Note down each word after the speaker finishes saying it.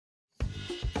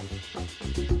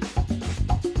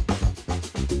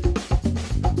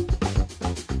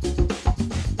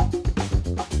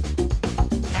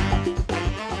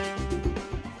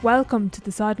Welcome to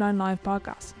the Sideline Live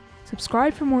podcast.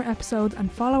 Subscribe for more episodes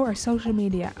and follow our social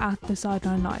media at the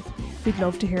Sideline Live. We'd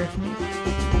love to hear from you.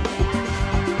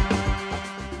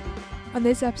 On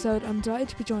this episode, I'm delighted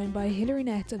to be joined by Hilary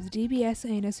Nets of the DBS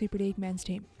Éanna Super League men's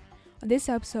team. On this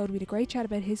episode, we had a great chat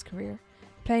about his career,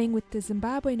 playing with the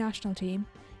Zimbabwe national team,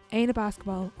 Éanna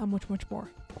basketball, and much, much more.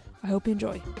 I hope you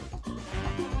enjoy.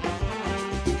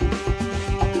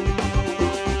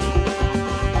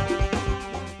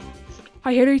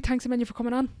 Hi Hilary, thanks a million for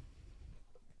coming on.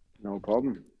 No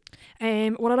problem.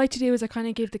 What I like to do is I kind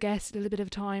of give the guests a little bit of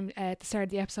time at the start of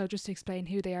the episode just to explain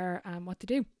who they are and what they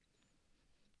do.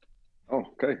 Oh,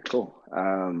 okay, cool.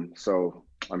 So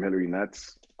I'm Hilary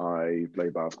Nets. I play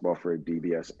basketball for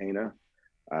DBS Éanna.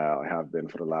 I have been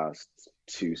for the last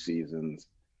 2 seasons.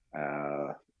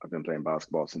 I've been playing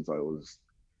basketball since I was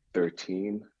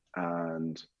 13,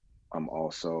 and I'm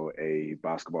also a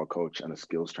basketball coach and a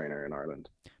skills trainer in Ireland.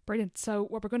 Brilliant. So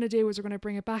what we're going to do is we're going to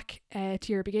bring it back to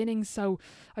your beginnings. So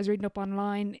I was reading up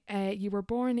online, you were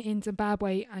born in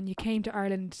Zimbabwe and you came to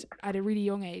Ireland at a really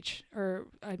young age, or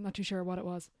I'm not too sure what it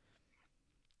was.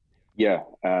 Yeah,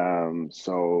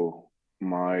 so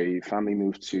my family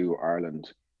moved to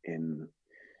Ireland in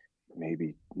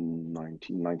maybe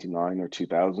 1999 or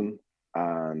 2000,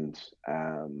 and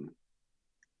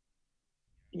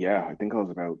yeah, I think I was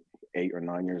about 8 or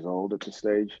 9 years old at this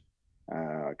stage.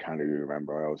 I can't really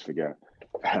remember. I always forget.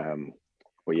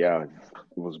 But yeah, I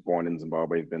was born in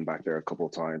Zimbabwe. I've been back there a couple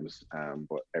of times.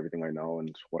 But everything I know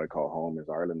and what I call home is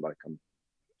Ireland. Like, I'm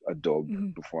a dub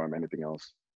before I'm anything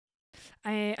else.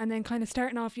 And then kind of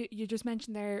starting off, you just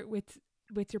mentioned there with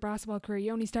your basketball career,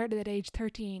 you only started at age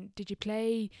 13. Did you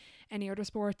play any other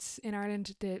sports in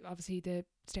Ireland? Obviously the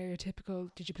stereotypical,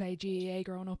 did you play GAA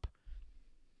growing up?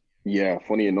 Yeah,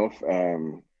 funny enough,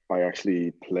 I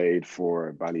actually played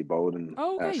for Ballyboden,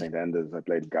 St. Enda's. I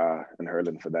played GA and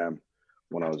hurling for them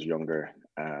when I was younger.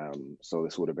 So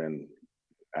this would have been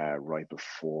right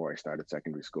before I started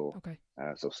secondary school. Okay.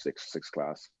 So sixth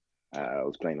class. I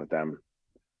was playing with them,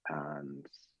 and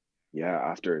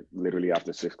yeah, literally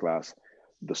after sixth class,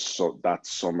 that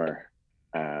summer,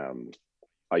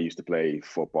 I used to play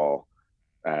football,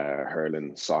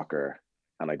 hurling, soccer,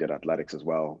 and I did athletics as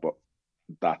well. But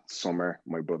that summer,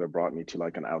 my brother brought me to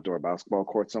like an outdoor basketball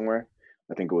court somewhere.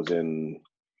 I think it was in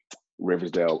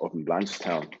Riversdale up in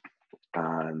Blanchardstown,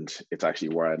 and it's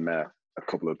actually where I met a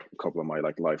couple of my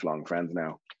like lifelong friends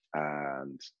now.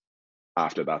 And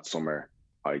after that summer,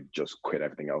 I just quit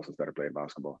everything else and started playing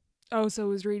basketball. Oh, so it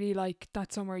was really like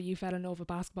that summer you fell in love with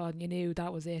basketball and you knew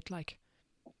that was it, like?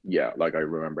 Yeah, like I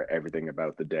remember everything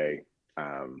about the day.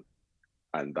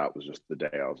 And that was just the day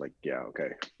I was like, yeah, okay,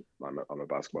 I'm a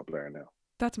basketball player now.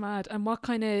 That's mad. And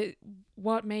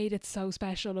what made it so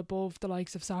special above the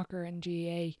likes of soccer and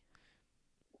GAA?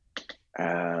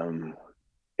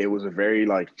 It was a very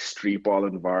like street ball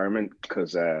environment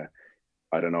because I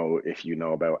don't know if you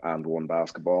know about And One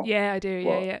basketball. Yeah, I do.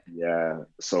 But, yeah.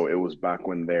 So it was back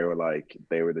when they were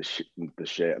the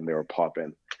shit and they were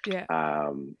popping. Yeah.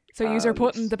 So you were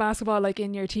putting the basketball like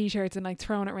in your t-shirts and like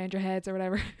throwing it around your heads or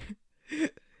whatever.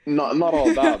 Not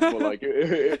all that, but like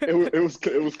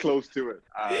it was close to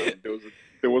it.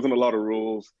 There wasn't a lot of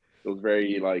rules. It was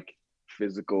very like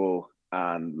physical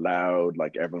and loud.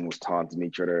 Like everyone was taunting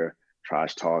each other,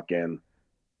 trash talking,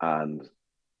 and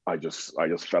I just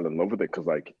fell in love with it because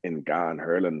like in GA and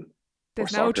hurling,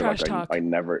 there's no soccer, trash like, talk.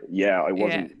 I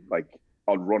wasn't like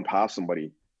I'd run past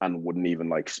somebody and wouldn't even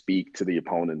like speak to the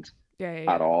opponent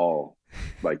at all,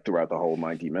 like throughout the whole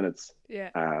 90 minutes. Yeah.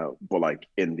 But like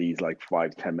in these like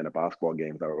 5-10 minute basketball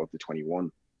games that were up to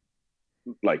 21,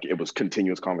 like it was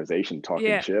continuous conversation,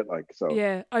 talking shit. Like, so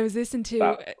yeah, I was listening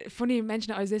to funny you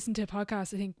mentioned it, I was listening to a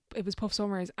podcast, I think it was Puff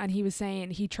Summers, and he was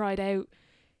saying he tried out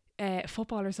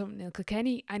football or something in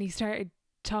Kilkenny and he started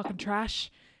talking trash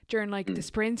during like the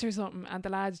sprints or something, and the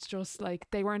lads just like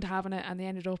they weren't having it and they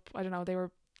ended up, I don't know, they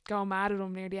were going mad at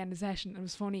him near the end of the session. It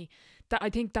was funny. That I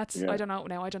think that's I don't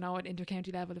know at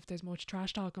inter-county level if there's much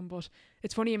trash talking, but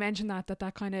it's funny you mentioned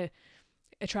that kind of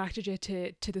attracted you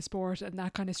to the sport and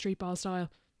that kind of street ball style.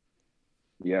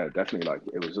 Yeah, definitely. Like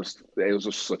it was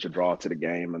just such a draw to the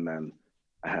game, and then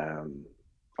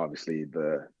obviously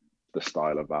the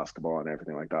style of basketball and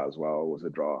everything like that as well was a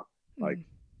draw. Like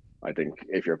I think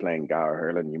if you're playing GA or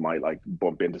hurling, you might like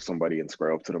bump into somebody and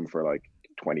square up to them for like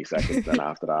 20 seconds, then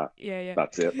after that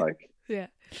that's it. Like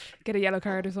get a yellow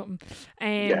card or something.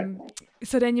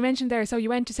 So then you mentioned there, so you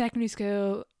went to secondary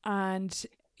school and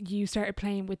you started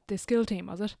playing with the school team,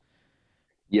 was it?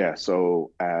 Yeah,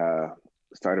 so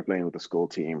started playing with the school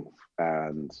team,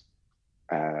 and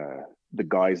the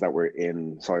guys that were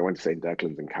in, so I went to St.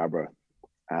 Declan's in Cabra,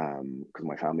 because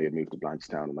my family had moved to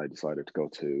Blanchetown, and I decided to go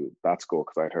to that school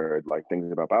because I'd heard like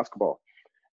things about basketball.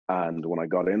 And when I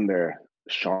got in there,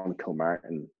 Sean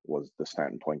Kilmartin was the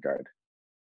starting point guard.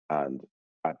 And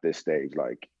at this stage,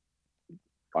 like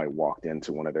I walked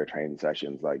into one of their training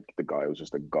sessions, like the guy was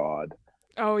just a god.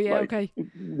 Oh yeah, Like okay.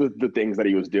 the things that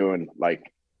he was doing, like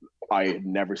I had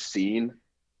never seen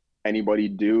anybody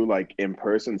do like in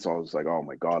person. So I was like, oh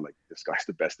my God, like this guy's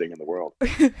the best thing in the world.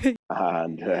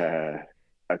 And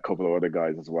a couple of other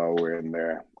guys as well were in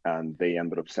there, and they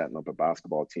ended up setting up a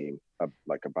basketball team,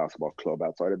 like a basketball club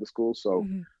outside of the school. So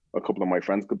Mm-hmm. a couple of my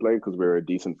friends could play because we were a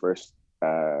decent first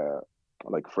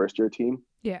year team.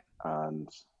 Yeah. And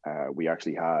we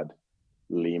actually had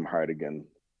Liam Hardigan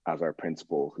as our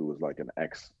principal, who was like an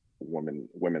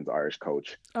women's Irish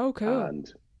coach, Oh, cool.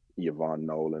 and Yvonne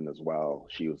Nolan as well.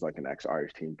 She was like an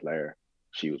ex-Irish team player.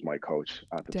 She was my coach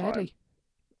at the time. Deadly.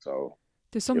 So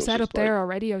There's it some was setup just like, there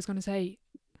already, I was going to say.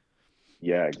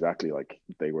 yeah, exactly. Like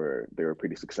they were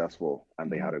pretty successful,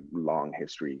 and they Mm-hmm. had a long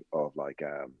history of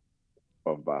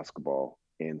basketball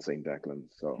in St. Declan.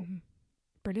 So Mm-hmm.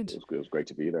 Brilliant. it was great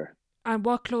to be there. And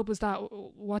what club was that?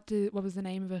 What was the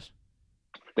name of it?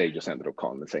 They just ended up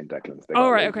calling it St. Declan's. They Oh, got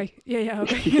right, lazy. okay. Yeah, Yeah.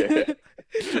 okay.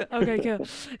 Okay, cool.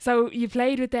 So you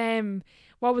played with them.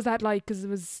 What was that like? Because it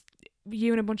was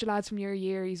you and a bunch of lads from your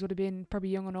years would have been probably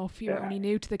young enough. You were Yeah. only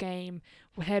new to the game.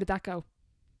 How did that go?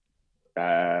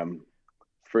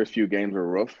 First few games were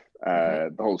rough. Okay.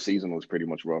 The whole season was pretty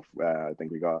much rough. I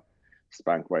think we got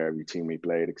spanked by every team we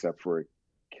played except for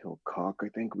Kilcock. I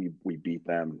think we beat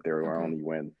them. They were our Okay. only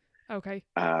win. Okay.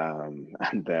 And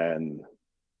then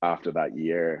after that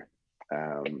year,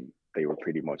 they were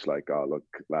pretty much like, "Oh, look,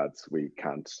 lads, we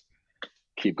can't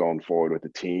keep going forward with the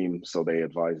team." So they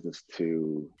advised us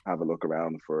to have a look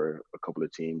around for a couple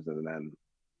of teams, and then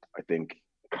I think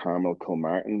Carmel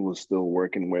Kilmartin was still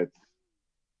working with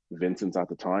Vincent's at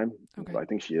the time. Okay. I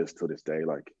think she is to this day.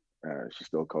 Like she's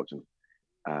still coaching.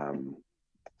 Um,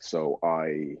 so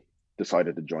I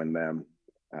decided to join them.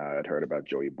 I'd heard about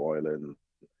Joey Boylan,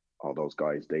 all those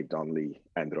guys. Dave Donnelly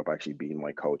ended up actually being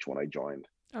my coach when I joined.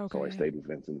 So I Okay. stayed with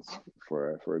Vincent's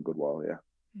for a good while. Yeah.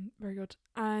 Very good.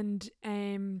 And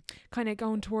kind of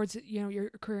going towards your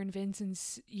career in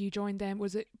Vincent's, you joined them.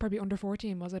 Was it probably under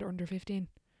 14? Was it, or under 15?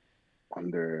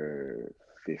 Under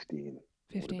 15 would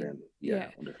have 15. been. Yeah,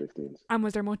 Yeah. under 15s. And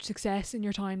was there much success in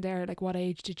your time there? Like, what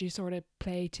age did you sort of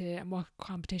play to, and what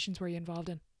competitions were you involved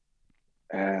in?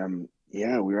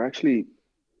 Yeah, we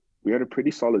had a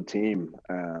pretty solid team.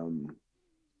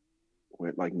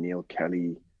 With like Neil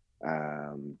Kelly,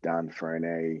 Dan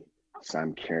Fernay,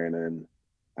 Sam Kiernan,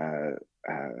 uh,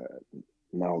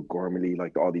 Niall Gormley,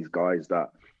 like all these guys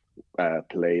that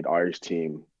played Irish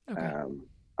team Okay.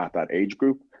 at that age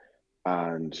group.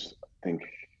 And I think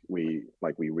we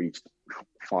reached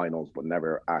finals, but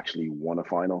never actually won a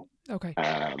final. Okay.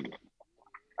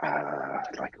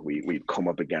 Like we'd come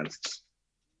up against.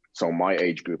 So my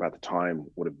age group at the time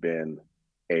would have been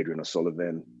Adrian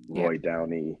O'Sullivan, Yeah. Roy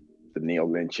Downey, the Neil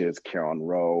Lynches, Kieran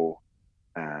Rowe,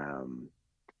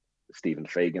 Stephen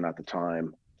Fagan at the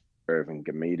time, Irvin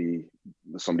Gamidi.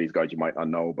 Some of these guys you might not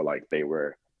know, but like they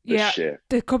were the shit.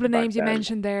 The couple of back names you then.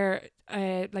 mentioned there,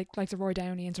 like the Roy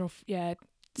Downey and stuff. Yeah,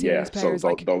 Yeah, serious so players.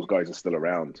 Like, those guys are still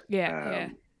around. yeah.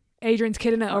 Adrian's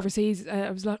killing it Uh, overseas.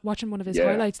 I was watching one of his yeah,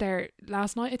 highlights there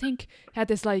last night. I think had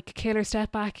this like killer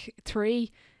step back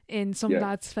three in some yeah.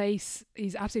 lad's face.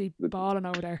 He's absolutely balling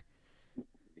over there.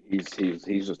 He's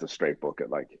just a straight bucket.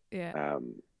 Like Yeah.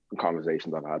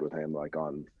 conversations I've had with him, like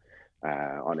on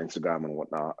Instagram and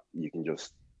whatnot, you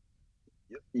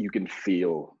can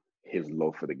feel his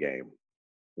love for the game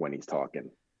when he's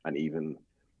talking. And even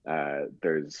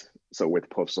with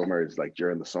Puff Summers, like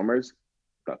during the summers,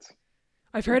 that's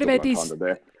I've heard double about these. entendre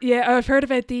there. Yeah, I've heard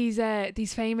about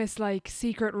these famous like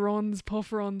secret runs,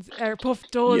 or Puff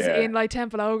does Yeah, in like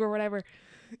Temple Oak or whatever.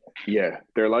 yeah,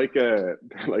 they're like the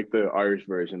Irish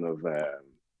version of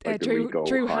like the Rico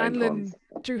Hines runs.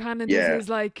 Drew Hanlon does Yeah, his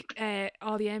like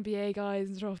all the NBA guys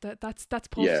and stuff. That's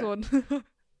Puff's yeah, one.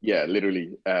 yeah,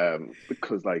 literally.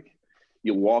 Because like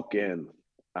you walk in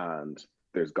and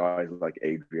there's guys like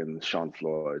Adrian, Sean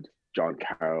Floyd, John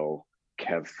Carroll,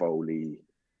 Kev Foley,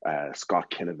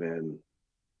 Scott Kinnavan,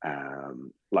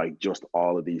 like just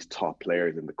all of these top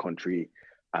players in the country.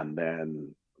 And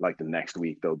then like the next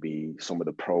week there'll be some of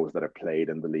the pros that have played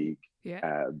in the league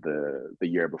Yeah. the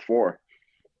year before.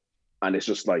 And it's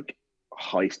just like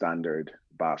high standard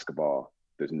basketball.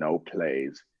 There's no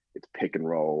plays, it's pick and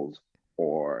rolls,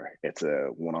 or it's a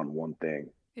one-on-one thing.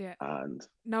 Yeah. And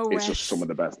No it's just some refs. of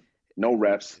the best. No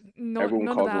refs. Everyone None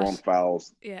of calls their own that.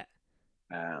 fouls. Yeah.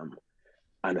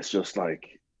 And it's just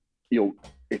like you'll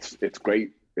it's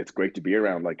great. It's great to be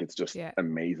around. Like it's just Yeah,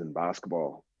 amazing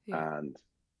basketball, yeah, and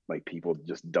like people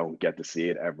just don't get to see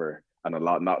it ever, and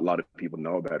not a lot of people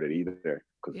know about it either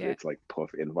because yeah. it's like Puff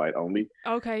invite only.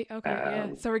 Okay, okay, yeah.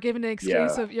 So we're giving an Yeah,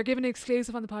 exclusive. You're giving an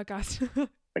exclusive on the podcast.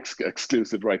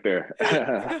 exclusive right there.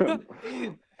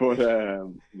 But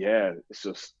yeah, it's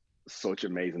just such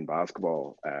amazing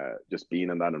basketball. Just being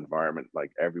in that environment,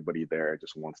 like everybody there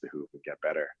just wants to hoop and get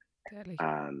better. Deadly.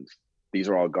 And these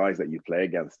are all guys that you play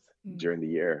against Mm, during the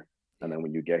year. And yeah, then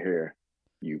when you get here,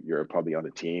 you're probably on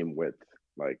a team with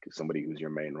like somebody who's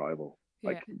your main rival,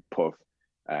 like yeah, Puff,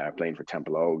 playing for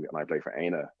Temple Oak, and I play for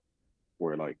Éanna.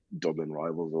 We're like Dublin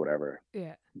rivals or whatever.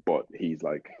 yeah, But he's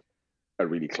like a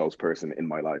really close person in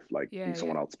my life. Like yeah, he's yeah.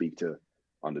 someone I'll speak to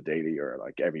on the daily or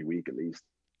like every week at least.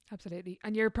 Absolutely.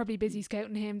 And you're probably busy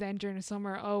scouting him then during the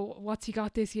summer. Oh, what's he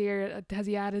got this year? Has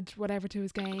he added whatever to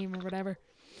his game or whatever?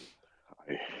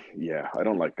 I, yeah, I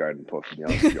don't like guard and puff to be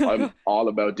honest with you. I'm all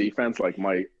about defense. Like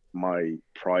my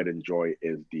pride and joy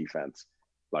is defense.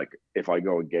 Like if I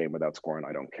go a game without scoring,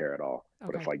 I don't care at all.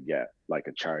 But if Okay, I get like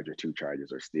a charge or two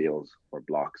charges or steals or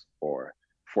blocks or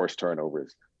forced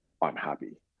turnovers, I'm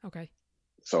happy. okay.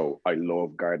 So I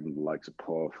love guarding the likes of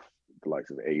Puff, the likes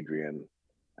of Adrian,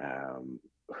 um,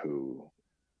 who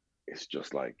is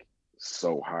just like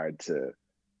so hard to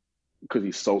because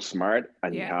he's so smart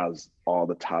and he Yeah, has all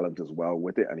the talent as well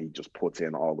with it, and he just puts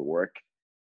in all the work.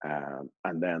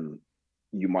 And then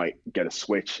you might get a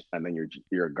switch, and then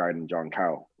you're guarding John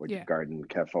Cow or you're yeah, guarding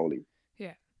Kev Foley.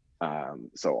 yeah,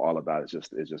 So all of that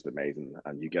is just amazing,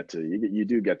 and you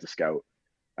do get to scout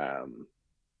um,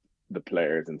 the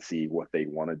players and see what they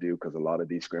want to do because a lot of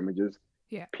these scrimmages,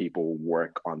 yeah. people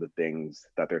work on the things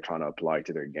that they're trying to apply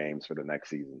to their games for the next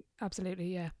season.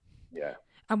 Absolutely, yeah. Yeah.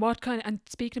 And what kind of, and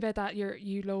speaking about that,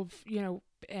 you love, your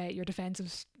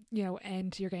defensive,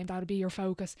 end to your game. That'll be your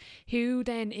focus. Who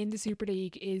then in the Super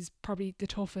League is probably the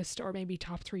toughest, or maybe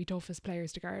top three toughest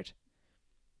players to guard?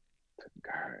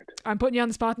 Guard. I'm putting you on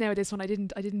the spot now with this one. I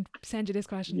didn't send you this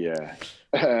question. Yeah.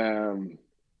 Um,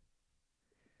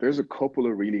 there's a couple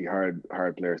of really hard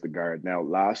players to guard. Now,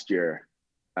 last year,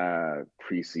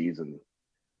 preseason,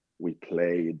 we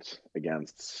played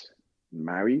against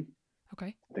Mary.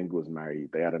 Okay. I think it was Mary.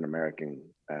 They had an American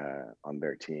on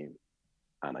their team,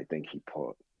 and I think he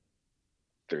put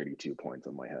 32 points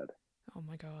on my head. Oh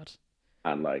my god.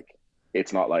 And like,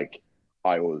 it's not like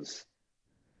I was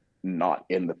not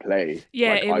in the play.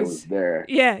 Yeah, Like it I was was. there,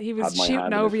 Yeah, he was had my shooting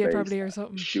hand in his over you face, probably or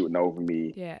something. shooting over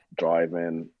me, Yeah,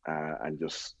 driving, and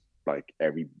just like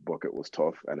every bucket was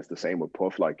tough. And it's the same with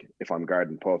Puff. Like if I'm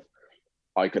guarding Puff,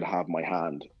 I could have my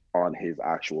hand on his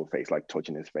actual face, like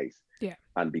touching his face. yeah,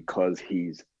 And because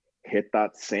he's hit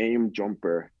that same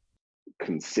jumper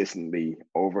consistently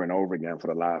over and over again for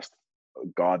the last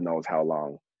God knows how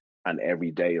long, and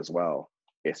every day as well,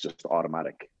 it's just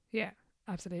automatic. yeah.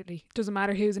 Absolutely. Doesn't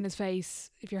matter who's in his face.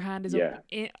 If your hand is up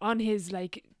Yeah, on his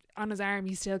on his arm,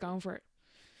 he's still going for it.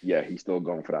 yeah, he's still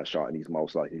going for that shot, and he's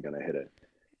most likely going to hit it.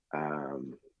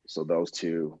 Um, so those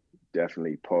two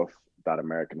definitely Puff, that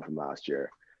American from last year.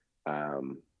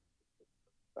 Um,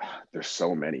 there's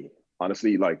so many.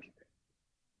 Honestly, like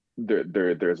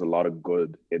there's a lot of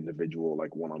good individual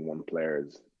like one-on-one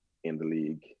players in the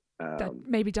league. That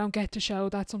maybe don't get to show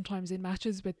that sometimes in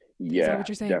matches. But is that Yeah, what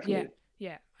you're saying? Yeah, definitely.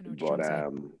 yeah. I know what you're trying But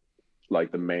to say.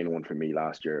 like the main one for me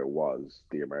last year was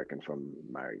the American from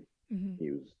Mari. Hmm. He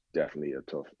was definitely a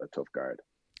tough guard.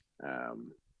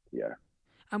 Um, yeah.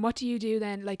 And what do you do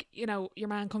then? Like, your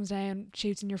man comes down,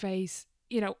 shoots in your face.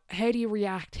 How do you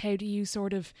react? How do you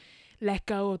sort of let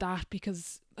go of that?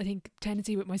 Because I think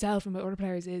tendency with myself and with other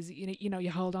players is,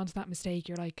 you hold on to that mistake.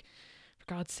 You're like, for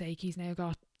God's sake, he's now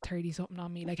got 30 something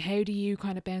on me. Like, how do you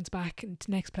kind of bounce back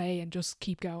into next play and just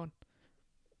keep going?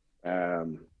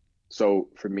 So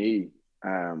for me,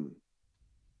 um,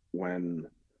 when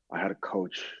I had a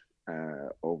coach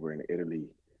over in Italy,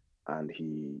 and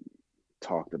he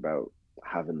talked about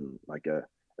having like a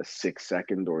 6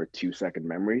 second or a 2 second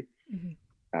memory. Hmm.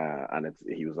 And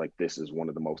he was like, this is one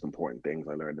of the most important things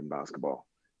I learned in basketball.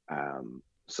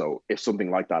 So if something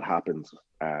like that happens,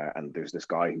 and there's this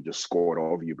guy who just scored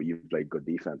over you, but you played good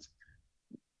defense,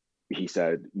 he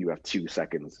said you have 2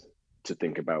 seconds to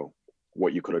think about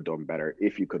what you could have done better,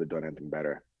 if you could have done anything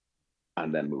better,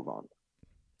 and then move on,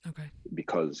 Okay.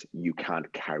 because you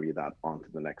can't carry that onto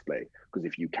the next play. Because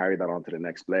if you carry that onto the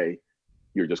next play,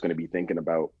 you're just going to be thinking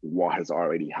about what has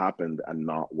already happened and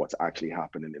not what's actually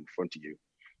happening in front of you.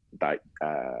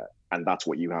 And that's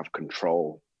what you have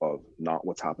control of, not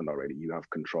what's happened already. You have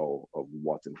control of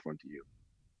what's in front of you.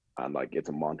 And like it's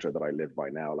a mantra that I live by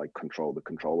now, like control the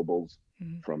controllables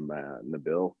Hmm. from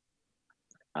Nabil.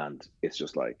 and it's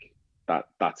just like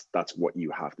that's what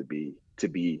you have to be to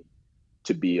be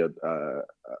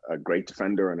a great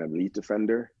defender and an elite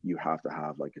defender. You have to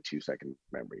have like a 2 second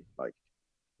memory. Like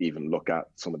even look at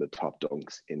some of the top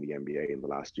dunks in the NBA in the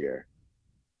last year.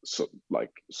 So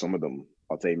like some of them,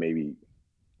 I'll say maybe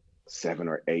 7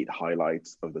 or 8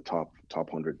 highlights of the top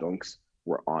 100 dunks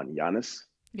were on Giannis,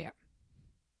 Yeah.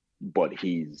 but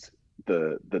he's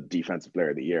the defensive player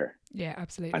of the year, Yeah, and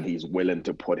absolutely. he's willing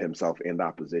to put himself in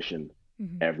that position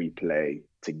Hmm. every play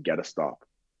to get a stop.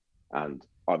 And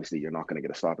obviously, you're not going to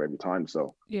get a stop every time,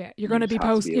 so Yeah, you just have to be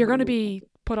you're able to going to move. be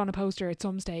put on a poster at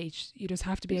some stage. You just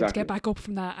have to be able to get Exactly. back up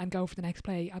from that and go for the next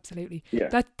play. Absolutely. Yeah.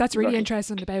 That's really Exactly.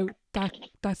 interesting about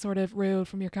that sort of rule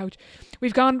from your coach.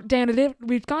 We've gone down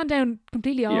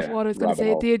completely off Yeah. what I was going to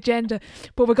Rabbit say, the hole. agenda,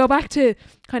 but we'll go back to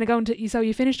kind of going to, so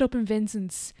you finished up in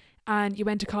Vincent's and you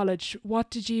went to college.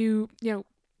 What did you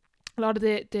a lot of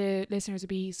the listeners would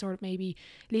be sort of maybe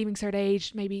leaving cert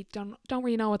age, maybe don't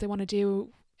really know what they want to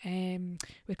do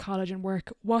with college and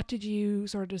work. What did you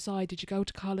sort of decide? Did you go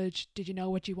to college? Did you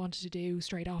know what you wanted to do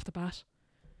straight off the bat?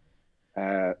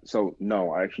 So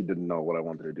no, I actually didn't know what I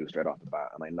wanted to do straight off the bat,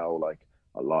 and I know like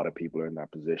a lot of people are in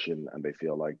that position and they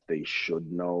feel like they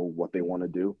should know what they want to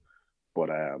do, but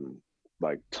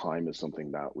like time is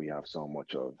something that we have so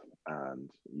much of, and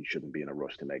you shouldn't be in a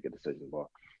rush to make a decision. But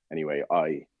anyway,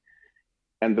 I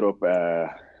ended up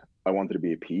I wanted to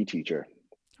be a PE teacher,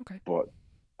 Okay. but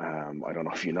I don't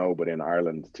know if you know, but in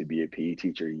Ireland, to be a PE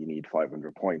teacher, you need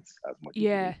 500 points as much as you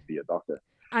need Yeah. to be a doctor.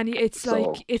 And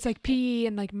So it's like PE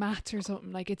and like maths or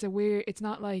something. Like it's a weird. It's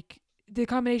not like the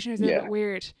combination is a little bit yeah,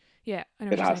 weird. Yeah, I know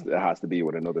what it you're has saying. to it has to be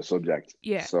with another subject.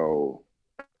 Yeah. So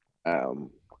um,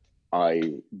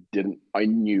 I didn't. I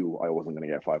knew I wasn't going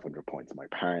to get 500 points. My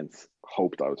parents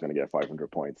hoped I was going to get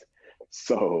 500 points.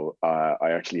 So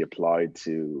I actually applied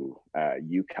to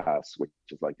UCAS, which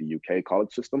is like the UK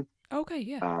college system, Okay.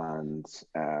 Yeah. and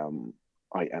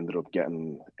I ended up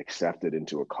getting accepted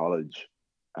into a college.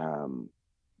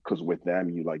 Because with them,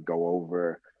 you like go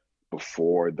over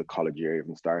before the college year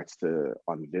even starts to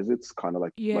on visits, kind of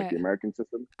like Yeah. the American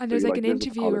system. And So there's you like like an visit the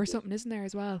interview or colleges. something, isn't there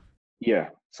as well? Yeah.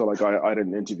 So like I had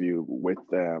an interview with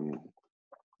the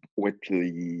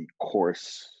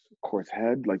course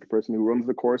head, like the person who runs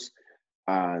the course,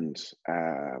 and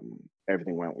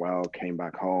everything went well. Came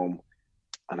back home,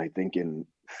 and I think in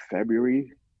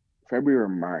February, February or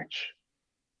March,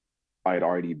 I had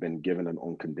already been given an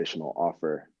unconditional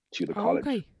offer to the Oh, college.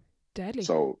 okay. Deadly.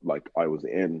 So like I was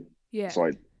in, Yeah. so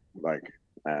I like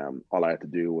all I had to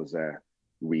do was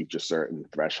reach a certain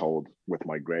threshold with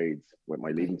my grades, with my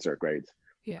Okay. leaving cert grades,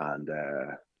 Yeah. and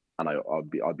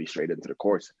I'll be straight into the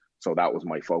course. So that was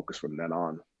my focus from then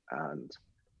on, and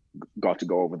got to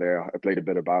go over there. I played a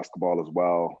bit of basketball as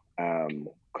well,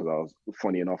 because I was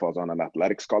funny enough I was on an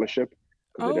athletic scholarship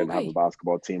because they Oh, didn't have a okay.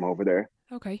 basketball team over there.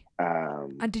 Okay.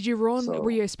 Um, And did you run? Were so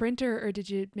you a sprinter or did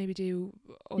you maybe do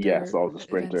yeah, other so I was a events?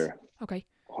 sprinter, Okay.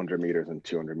 100 meters and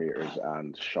 200 meters,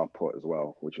 and shot put as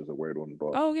well, which was a weird one.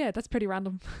 But Oh, yeah, that's pretty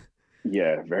random.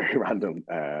 yeah, very random.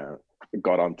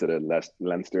 Got onto the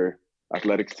Leinster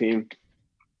athletics team,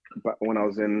 but when I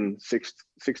was in sixth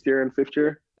year and fifth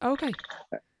year. Okay.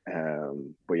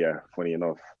 But yeah, funny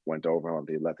enough, went over on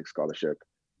the athletic scholarship.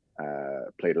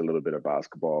 Played a little bit of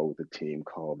basketball with a team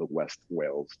called the West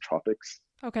Wales Tropics.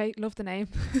 Okay, love the name.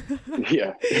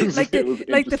 Yeah, it was it was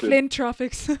Like the interesting. Flint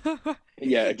Tropics.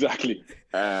 Yeah, exactly.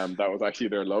 That was actually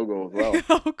their logo as well.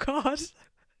 Oh God.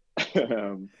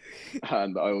 um,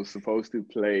 and I was supposed to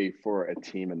play for a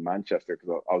team in Manchester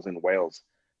because I was in Wales.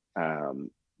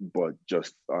 But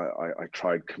just I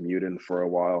tried commuting for a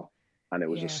while, and it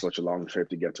was just Yeah. such a long trip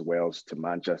to get to Wales to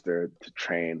Manchester to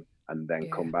train and then Yeah.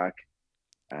 come back.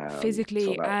 So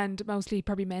Physically that and mostly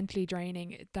probably mentally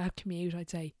draining, that commute, I'd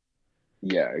say.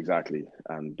 yeah, exactly.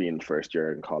 And being first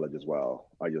year in college as well,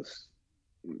 I Yeah.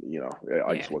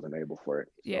 just wasn't able for it.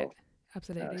 Yeah. So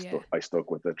Absolutely. Yeah. I stuck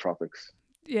with the tropics.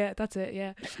 Yeah, that's it.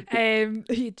 Yeah.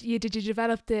 Did you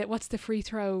develop what's the free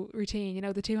throw routine? You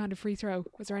know, the two-handed free throw.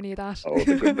 Was there any of that? Oh,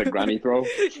 the granny throw.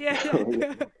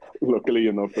 Yeah. Luckily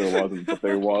enough, there wasn't, but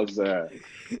there was.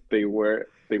 They were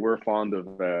fond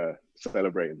of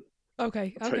celebrating.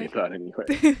 Okay. I'll tell you Okay. that anyway.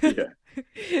 Yeah,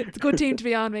 It's a good team to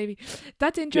be on, maybe.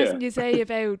 That's yeah, interesting you say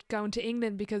about going to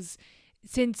England, because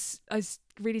since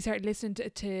really started listening to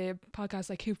podcasts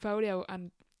like Hoopfolio, and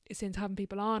since having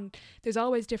people on, there's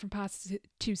always different paths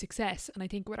to success. And I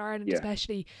think with Ireland, Yeah.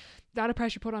 especially, a lot of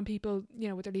pressure put on people, you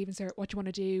know, with their leaving cert, what you want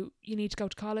to do, you need to go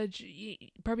to college. You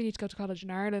probably need to go to college in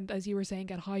Ireland, as you were saying,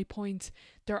 get high points.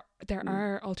 There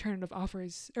are alternative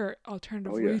offers or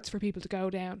alternative Oh yeah. routes for people to go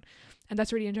down. And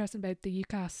that's really interesting about the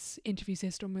UCAS interview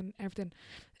system and everything.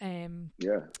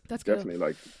 Yeah, That's cool. definitely.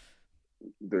 Like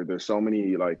there's so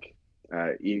many like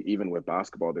even with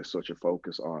basketball, there's such a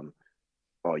focus on,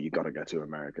 oh, you got to get to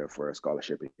America for a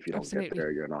scholarship. If you don't get Absolutely.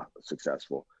 there, you're not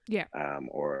successful. Yeah.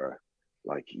 Or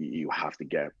like you have to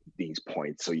get these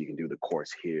points so you can do the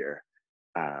course here.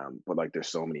 But like there's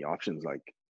so many options.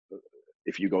 Like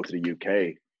if you go to the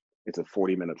UK, it's a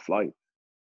 40-minute flight.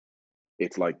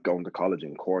 It's like going to college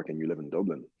in Cork and you live in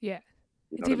Dublin. Yeah.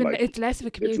 You It's know, even, like it's less of a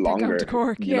it's commute than going to longer,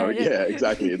 Cork. you know, Yeah. yeah,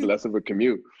 exactly. It's less of a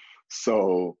commute.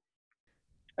 So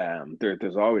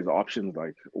there's always options.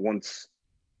 Like once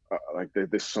like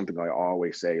this is something I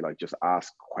always say, like just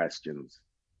ask questions.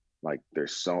 Like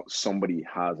there's somebody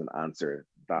has an answer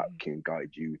that can guide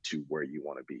you to where you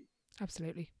want to be.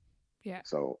 Absolutely. Yeah.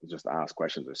 So just ask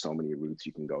questions. There's so many routes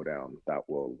you can go down that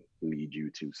will lead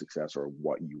you to success or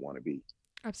what you want to be.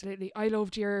 Absolutely. I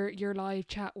loved your live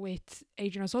chat with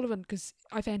Adrian O'Sullivan because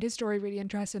I found his story really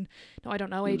interesting. No, I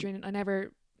don't know Adrian. I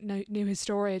never knew his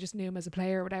story. I just knew him as a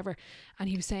player or whatever. And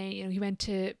he was saying, you know, he went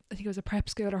to, I think it was a prep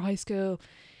school or high school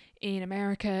in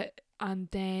America, and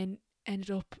then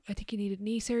ended up, I think he needed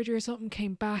knee surgery or something,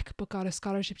 came back but got a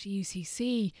scholarship to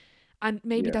UCC. And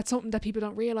maybe that's something that people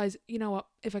don't realise. You know what,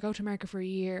 if I go to America for a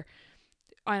year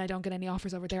and I don't get any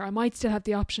offers over there, I might still have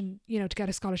the option, you know, to get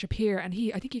a scholarship here. And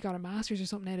I think he got a master's or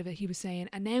something out of it, he was saying,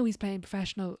 and now he's playing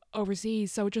professional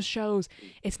overseas. So it just shows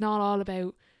it's not all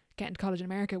about getting to college in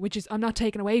America, which is, I'm not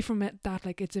taking away from it that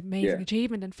like it's an amazing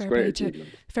achievement and fair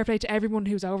play to everyone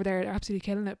who's over there. They're absolutely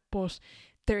killing it, but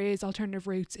there is alternative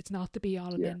routes. It's not the be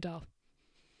all and end all.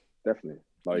 Definitely.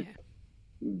 Like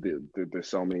there's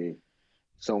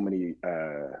so many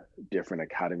different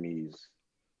academies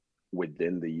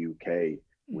within the UK,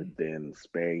 within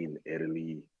Spain,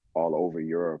 Italy, all over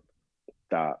Europe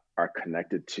that are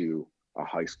connected to a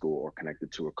high school or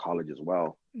connected to a college as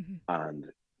well. And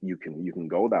you can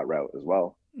go that route as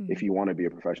well. If you want to be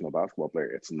a professional basketball player,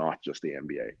 it's not just the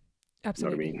NBA.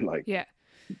 Absolutely. You know what I mean? Like yeah.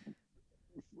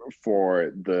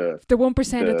 For the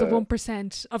 1% of the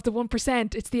 1% of the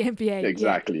 1%, it's the NBA.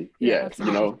 Exactly. Yeah.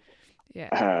 Absolutely. You know.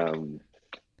 Yeah.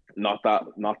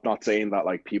 Not saying that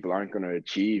like people aren't going to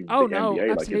achieve the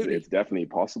NBA. Absolutely. Like it's definitely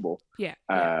possible. Yeah.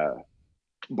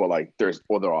 But like there's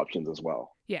other options as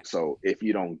well. Yeah. So if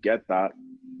you don't get that,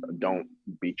 don't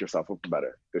beat yourself up about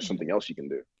it. There's something else you can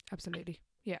do. Absolutely.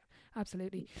 Yeah.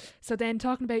 Absolutely. So then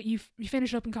talking about you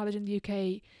finished up in college in the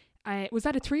UK. Was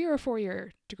that a 3 or a 4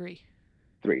 year degree?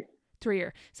 3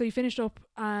 year. So you finished up,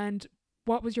 and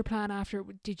what was your plan after?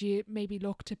 Did you maybe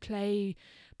look to play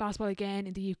basketball again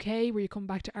in the UK? Were you coming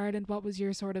back to Ireland? What was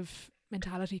your sort of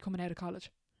mentality coming out of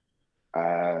college?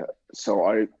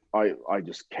 So I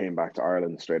just came back to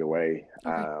Ireland straight away.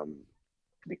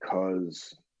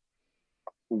 Because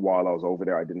while I was over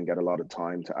there, I didn't get a lot of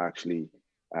time to actually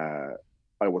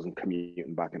I wasn't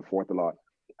commuting back and forth a lot.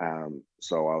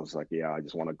 So I was like, yeah, I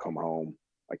just want to come home.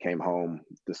 I came home,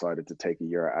 decided to take a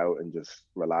year out and just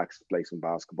relax, play some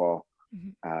basketball.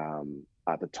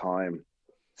 At the time,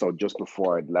 so just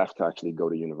before I'd left to actually go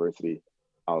to university,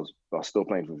 I was still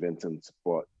playing for Vincent's,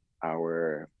 but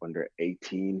our under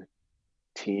 18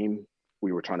 team,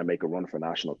 we were trying to make a run for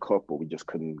National Cup, but we just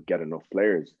couldn't get enough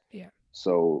players. Yeah.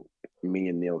 So me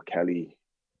and Neil Kelly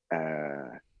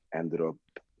ended up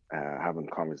having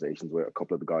conversations with a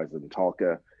couple of the guys in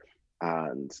Talca,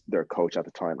 and their coach at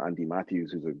the time, Andy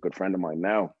Matthews, who's a good friend of mine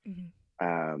now,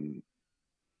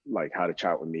 like had a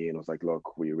chat with me and was like,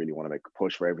 look, we really want to make a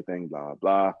push for everything, blah,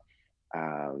 blah.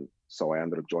 So I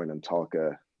ended up joining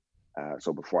Talca.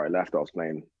 So before I left, I was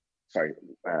playing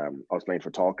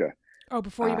for Talca. Oh,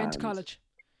 before you went to college?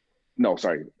 No,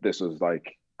 sorry. This was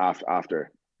like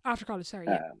after college, sorry.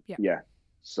 Yeah.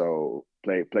 So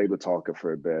played with Talca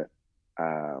for a bit.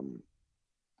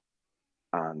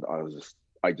 And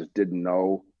I just didn't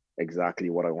know exactly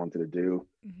what I wanted to do,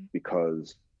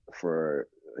 because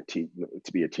to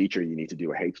be a teacher, you need to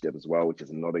do a HDiv as well, which is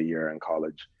another year in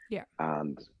college. Yeah.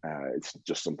 And it's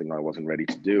just something I wasn't ready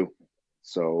to do.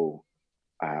 So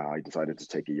I decided to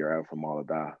take a year out from all of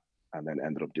that, and then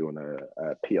ended up doing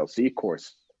a PLC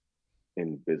course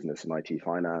in business and IT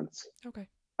finance. Okay.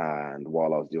 And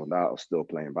while I was doing that, I was still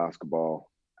playing basketball,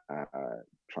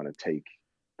 trying to take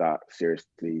that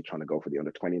seriously, trying to go for the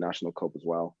under 20 National Cup as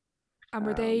well. And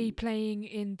were they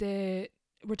playing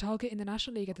were Talca in the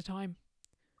National League at the time?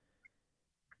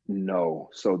 No,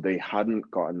 so they hadn't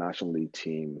got a national league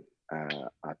team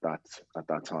at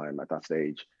that time at that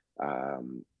stage.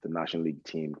 The national league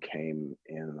team came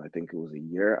in, I think it was a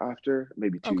year after,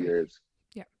 maybe two Okay. years.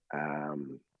 Yeah.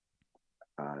 Um,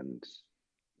 and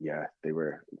yeah, they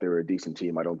were a decent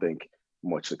team. I don't think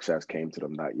much success came to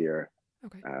them that year.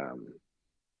 Okay. Um,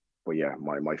 but yeah,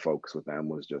 my focus with them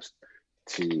was just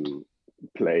to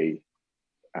play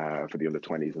for the under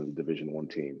 20s in the Division One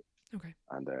team, Okay.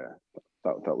 and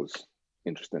that was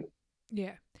interesting.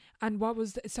 Yeah. And what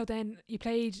was so then you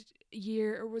played a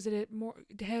year, or was it a more?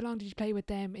 How long did you play with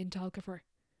them in Talca for?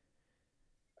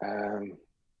 Um,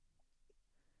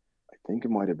 I think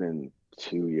it might have been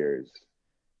 2 years.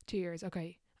 2 years.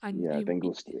 Okay. And Yeah, I you think it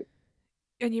was.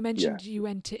 Yeah, mentioned you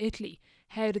went to Italy.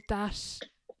 How did that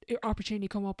opportunity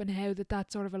come up, and how did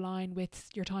that sort of align with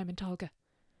your time in Talca?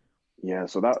 yeah.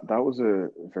 So that was a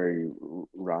very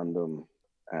random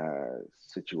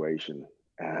situation.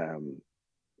 Um,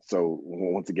 so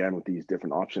once again, with these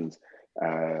different options,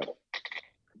 uh,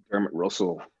 Dermot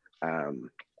Russell um,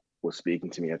 was speaking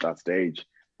to me at that stage,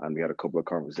 and we had a couple of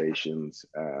conversations.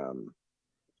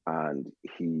 And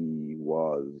he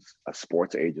was a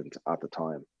sports agent at the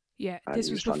time, Yeah, and this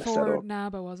he was was trying to set before up.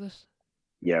 NABA, was it?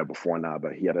 Yeah, before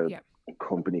NABA, he had a Yeah.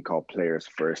 company called Players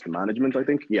First Management, I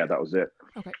think. Yeah, that was it.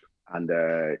 Okay. And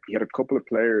he had a couple of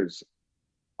players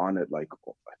on it. Like,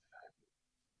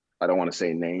 I don't want to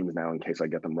say names now in case I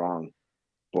get them wrong,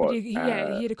 But but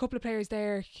yeah, he had a couple of players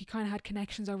there. He kind of had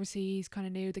connections overseas, kind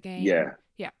of knew the game. yeah,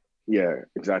 Yeah. yeah,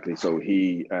 exactly. So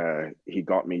he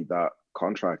got me that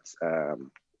contract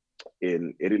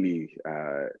in Italy.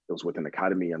 It was with an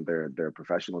academy and their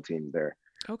professional team there.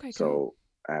 Okay, cool.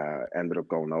 So ended up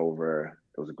going over.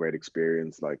 It was a great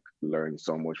experience. Like learned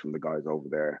so much from the guys over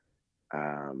there,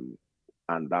 um,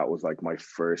 and that was like my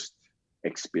first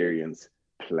experience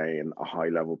playing a high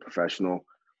level professional.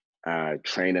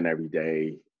 Training every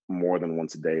day, more than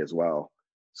once a day as well.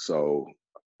 So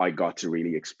I got to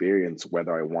really experience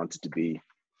whether I wanted to be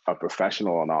a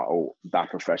professional or not, or that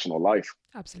professional life.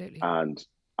 Absolutely. And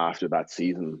after that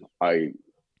season, I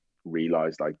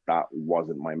realized like that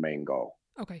wasn't my main goal.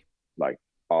 Okay. Like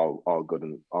all good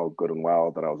and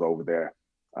well that I was over there.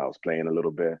 I was playing a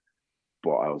little bit,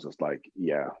 but I was just like,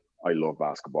 yeah, I love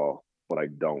basketball, but I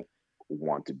don't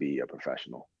want to be a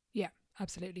professional. Yeah,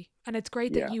 absolutely. And it's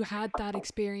great that Yeah, you had that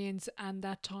experience and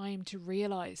that time to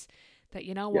realize that,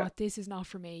 you know yeah, what, this is not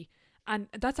for me. And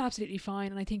that's absolutely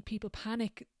fine. And I think people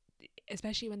panic,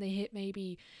 especially when they hit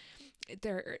maybe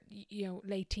their,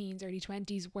 late teens, early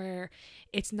 20s, where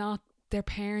it's not their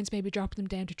parents maybe dropping them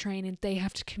down to training. They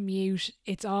have to commute.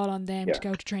 It's all on them to yeah.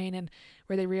 go to training,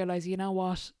 where they realize, you know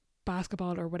what,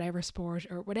 basketball or whatever sport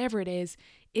or whatever it is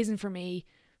isn't for me.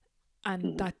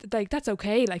 And Hmm. that's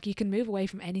okay. Like, you can move away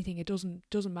from anything. It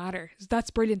doesn't matter. So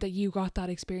that's brilliant that you got that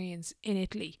experience in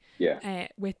Italy, Yeah,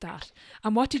 with that.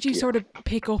 And what did you yeah. sort of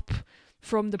pick up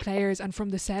from the players and from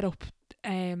the setup,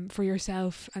 for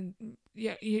yourself? And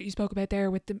yeah, you spoke about there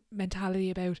with the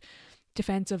mentality about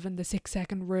defensive and the 6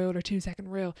 second rule or 2 second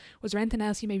rule. Was there anything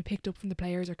else you maybe picked up from the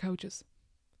players or coaches?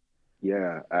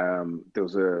 Yeah, there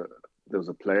was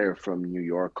a player from New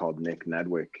York called Nick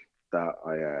Nedwick that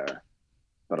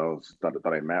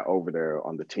that I met over there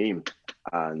on the team,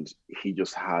 and he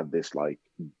just had this like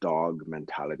dog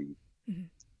mentality Mm-hmm.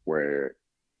 where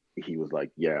he was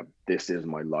like, "Yeah, this is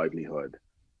my livelihood.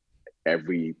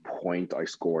 Every point I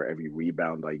score, every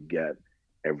rebound I get,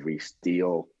 every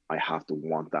steal, I have to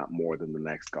want that more than the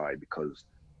next guy because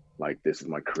like this is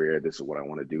my career, this is what I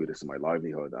want to do, this is my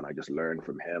livelihood." And I just learned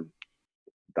from him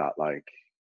that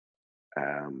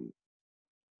um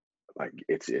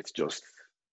it's just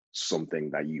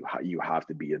something that you have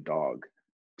to be a dog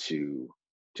to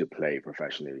play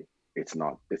professionally. It's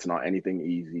not anything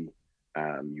easy.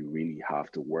 You really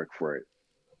have to work for it.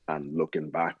 And looking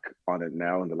back on it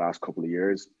now in the last couple of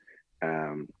years,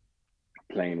 um,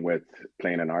 playing with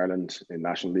playing in Ireland in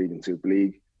National League and Super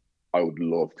League, I would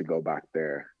love to go back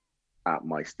there at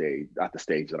the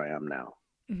stage that I am now,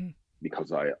 Mm-hmm.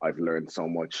 because I've learned so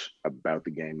much about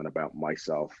the game and about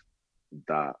myself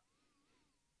that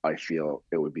I feel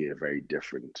it would be a very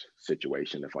different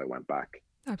situation if I went back.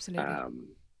 Absolutely. Um,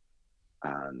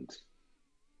 and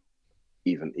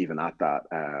even at that,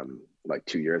 like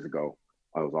 2 years ago,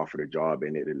 I was offered a job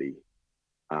in Italy,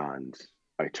 and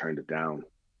I turned it down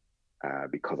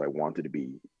because I wanted to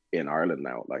be in Ireland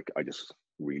now. Like I just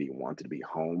really wanted to be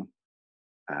home,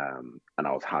 and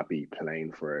I was happy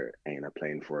playing for Éanna,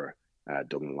 playing for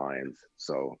Dublin Lions.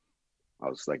 So I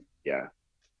was like, yeah,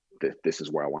 this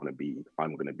is where I want to be.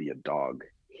 I'm going to be a dog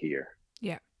here.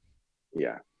 Yeah.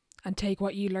 Yeah. and take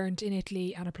what you learned in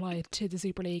Italy and apply it to the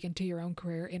Super League and to your own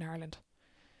career in Ireland.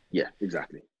 Yeah,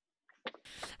 exactly.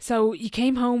 So you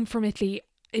came home from Italy,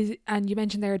 and you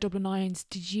mentioned there Dublin Lions.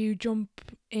 Did you jump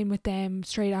in with them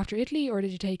straight after Italy, or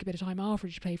did you take a bit of time off, or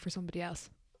did you play for somebody else?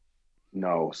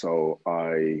 No, so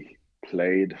I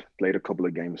played a couple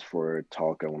of games for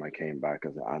Talca when I came back,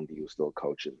 as Andy was still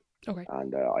coaching, Okay.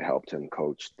 and I helped him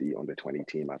coach the under 20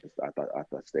 team at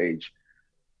that stage.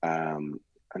 Um,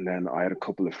 and then I had a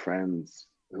couple of friends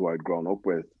who I'd grown up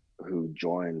with who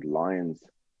joined Lions.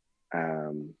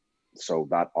 Um, so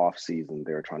that off season,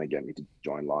 they were trying to get me to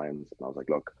join Lions, and I was like,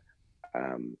 look,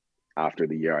 um, after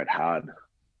the year I'd had,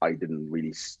 I didn't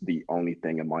really. The only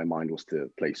thing in my mind was to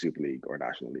play Super League or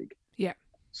National League. Yeah.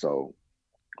 So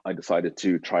I decided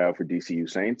to try out for DCU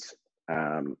Saints.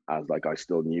 As like I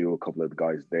still knew a couple of the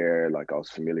guys there, like I was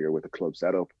familiar with the club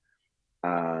setup,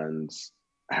 and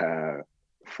uh,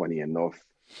 funny enough,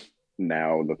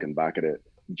 now looking back at it,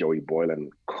 Joey Boylan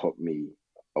cut me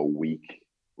a week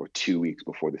or 2 weeks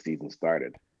before the season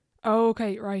started. Oh,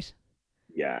 okay. Right.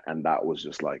 Yeah, and that was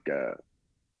just like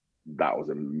that was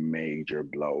a major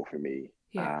blow for me.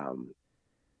 Yeah. Um,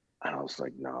 and I was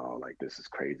like, no, like this is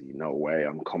crazy. No way.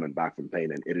 I'm coming back from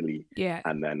playing in Italy Yeah.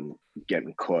 and then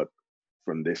getting cut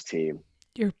from this team.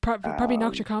 You're probably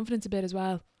knocked your Um, confidence a bit as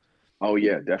well. oh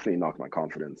yeah, definitely knocked my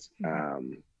confidence.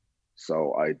 Mm-hmm.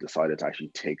 So I decided to actually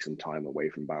take some time away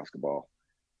from basketball,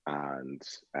 and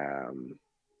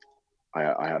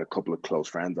I had a couple of close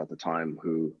friends at the time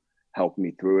who helped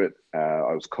me through it.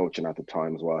 I was coaching at the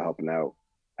time as well, helping out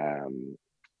um,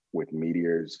 with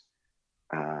Meteors,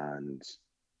 and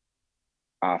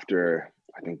after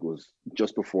I think it was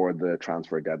just before the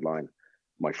transfer deadline,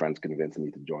 my friends convinced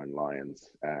me to join Lions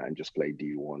and just play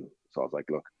D1. So I was like,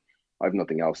 look, I have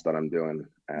nothing else that I'm doing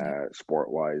Yeah. sport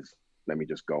wise. Let me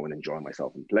just go and enjoy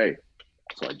myself and play.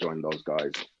 So I joined those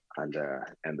guys and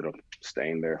ended up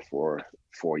staying there for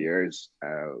 4 years.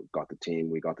 We got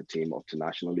the team up to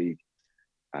National League.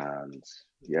 And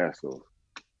yeah, so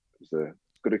it was a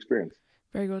good experience.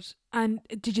 Very good. And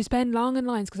did you spend long in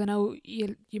Lions? Because I know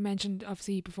you mentioned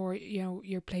obviously before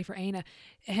your play for Éanna.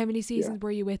 How many Yeah. seasons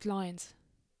were you with Lions?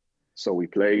 So we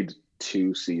played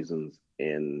 2 seasons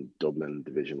in Dublin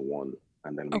Division One,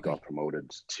 and then we Okay. got promoted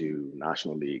to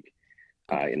National League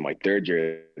Okay. in my third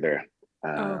year there.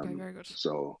 Oh, okay. Very good.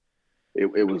 So it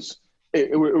was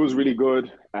it was really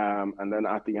good. And then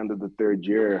at the end of the third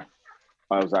year,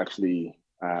 I was actually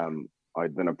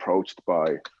I'd been approached by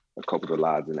a couple of the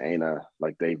lads in Éanna,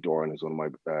 like Dave Doran is one of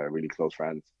my really close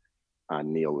friends,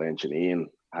 and Neil Lynch and Ian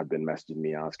had been messaging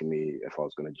me asking me if I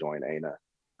was going to join Éanna,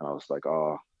 and I was like,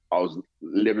 oh, I was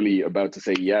literally about to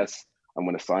say yes, I'm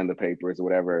going to sign the papers or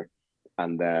whatever,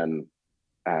 and then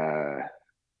uh,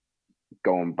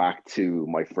 going back to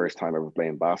my first time ever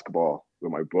playing basketball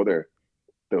with my brother,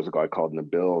 there was a guy called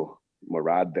Nabil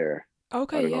Murad there. I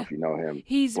Okay. don't know Yeah. if you know him,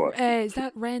 He's but is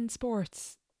that Ren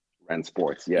Sports? Ren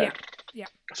Sports, yeah. Yeah. Yeah.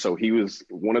 So he was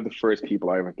one of the first people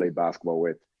I ever played basketball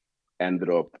with. Ended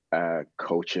up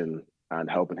coaching and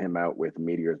helping him out with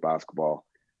Meteors basketball,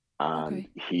 and Okay.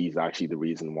 he's actually the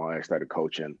reason why I started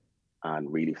coaching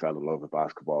and really fell in love with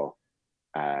basketball.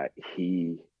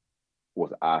 He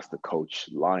was asked to coach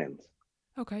Lions,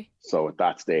 Okay. so at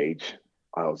that stage,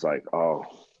 I was like, oh,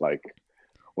 like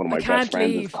one of I my best can't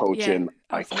friends is leave. Yeah. coaching.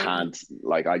 I Absolutely. can't,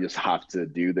 like, I just have to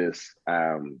do this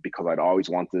because I'd always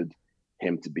wanted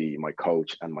him to be my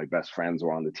coach, and my best friends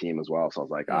were on the team as well. So I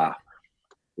was like, Yeah.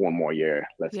 one more year,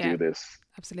 let's Yeah. do this.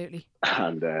 Absolutely.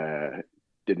 And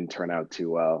didn't turn out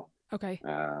too well. Okay.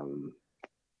 Um,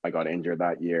 I got injured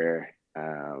that year.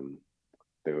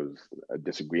 There was a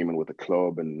disagreement with the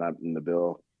club and not in the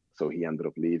bill, so he ended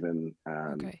up leaving,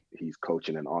 and Okay. he's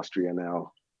coaching in Austria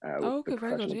now with Oh, the okay. Very good.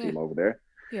 professional Yeah. team over there.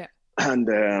 Yeah.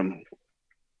 And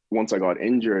once I got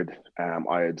injured,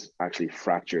 I had actually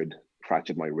fractured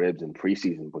my ribs in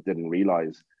preseason, but didn't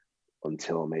realize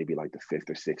until maybe like the fifth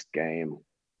or sixth game,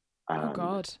 Oh and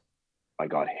God. I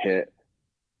got hit,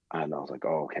 and I was like,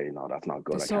 oh, okay, no, that's not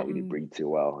good. There's I can't really something. breathe too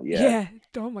well. Yeah, Yeah.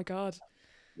 Oh my God.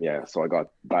 yeah. So I got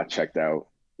that checked out,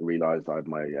 realized I had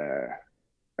my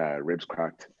ribs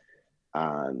cracked,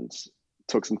 and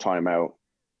took some time out.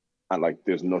 And like,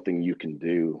 there's nothing you can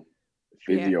do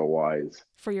Yeah. physio wise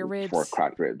For your for ribs.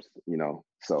 cracked ribs, you know.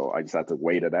 So I just had to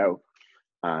wait it out.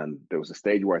 And there was a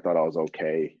stage where I thought I was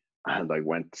okay, and I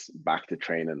went back to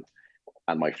training.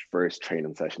 And my first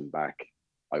training session back,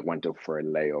 I went up for a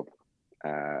layup.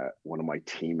 One of my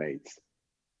teammates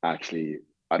actually,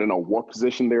 I don't know what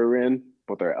position they were in,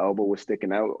 but their elbow was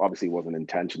sticking out. Obviously, it wasn't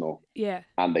intentional. Yeah.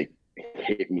 And they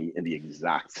hit me in the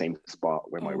exact same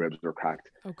spot where my Oh. ribs were cracked.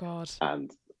 Oh God.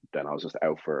 And then I was just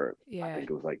out for, I Yeah. think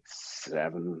it was like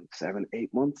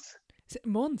 8 months.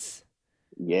 Months.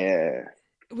 Yeah,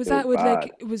 Was it was that with bad.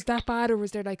 like, was that bad, or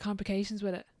was there like complications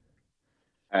with it?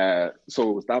 So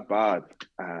it was that bad,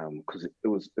 because it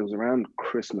was around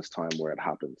Christmas time where it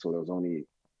happened. So there was only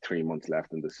 3 months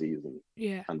left in the season,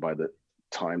 Yeah. and by the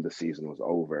time the season was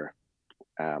over,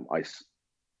 I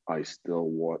I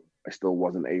still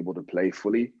wasn't able to play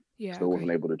fully. Yeah. Still wasn't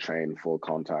Okay. able to train full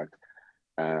contact.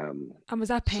 Um, And was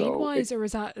that pain so it wise, or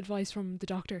was that advice from the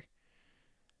doctor?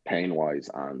 pain wise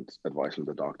and advice from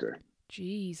the doctor.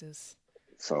 Jesus.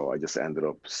 So I just ended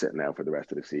up sitting out for the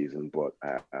rest of the season. But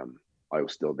I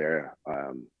was still there.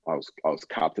 I was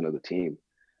captain of the team,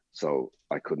 so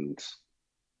I couldn't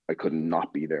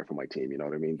not be there for my team. You know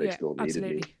what I mean? They Yeah. still needed me.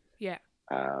 Absolutely. Yeah.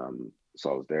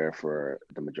 So I was there for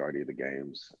the majority of the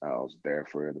games. I was there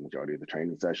for the majority of the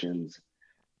training sessions,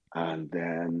 and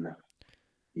then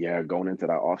yeah, going into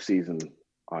that off season,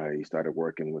 I started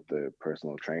working with the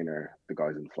personal trainer, the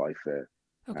guys in FlyFit.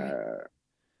 Okay. Uh,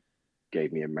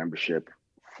 Gave me a membership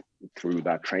through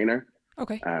that trainer,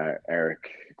 Okay. Eric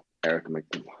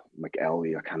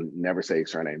McElwee. I can never say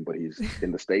his surname, but he's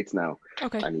in the States now,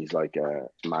 Okay. and he's like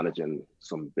managing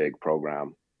some big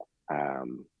program.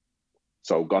 Um,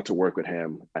 so got to work with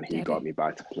him, and he got Deadly. me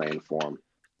back to playing form,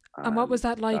 And what was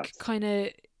and that like, that's kind of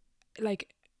like,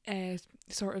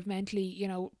 sort of mentally,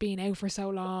 being out for so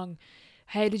long?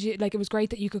 How did you, like, it was great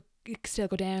that you could still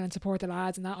go down and support the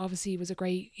lads, and that obviously was a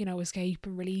great, escape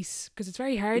and release, because it's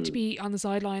very hard to mm, be on the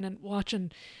sideline and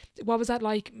watching. What was that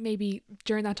like, maybe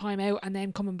during that time out, and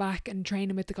then coming back and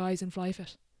training with the guys in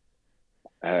FlyFit?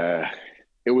 uh,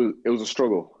 it was a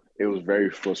struggle. It was very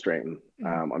frustrating.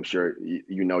 Mm. I'm sure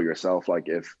you know yourself. Like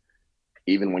if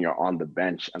even when you're on the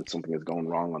bench and something is going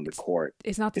wrong on the It's court,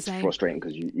 it's not the it's same. frustrating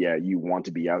because you want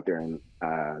to be out there.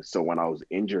 And so when I was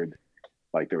injured,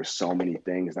 like there were so many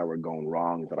things that were going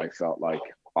wrong that I felt like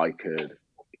I could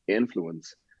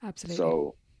influence. Absolutely.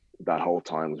 So that whole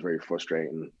time was very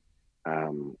frustrating.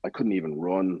 I couldn't even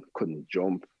run, couldn't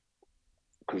jump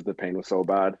because the pain was so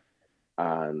bad.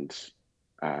 And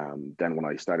then when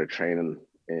I started training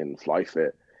in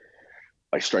FlyFit,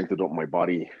 I strengthened up my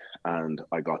body, and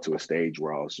I got to a stage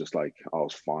where I was just like, I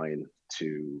was fine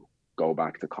to go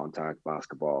back to contact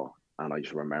basketball. And I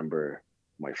just remember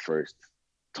my first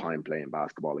time playing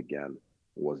basketball again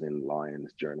was in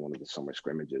Lions during one of the summer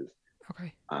scrimmages.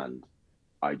 Okay. And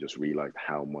I just realized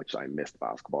how much I missed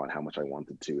basketball and how much I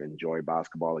wanted to enjoy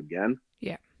basketball again.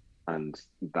 Yeah. And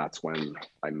that's when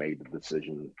I made the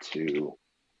decision to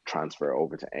transfer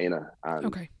over to Éanna. And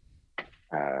Okay.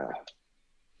 uh,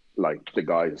 like the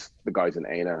guys in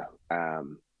Éanna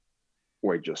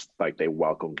were just like they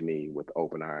welcomed me with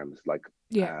open arms. Like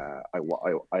Yeah. I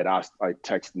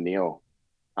texted Neil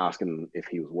asking if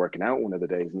he was working out one of the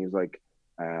days, and he was like,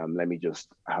 "Let me just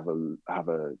have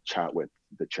a chat with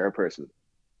the chairperson."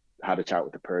 Had a chat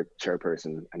with the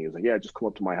chairperson, and he was like, "Yeah, just come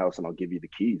up to my house and I'll give you the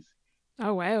keys."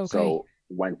 Oh wow. Okay. So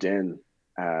went in.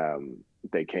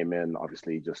 They came in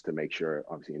obviously just to make sure,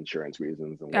 obviously insurance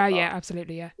reasons and Yeah. whatnot.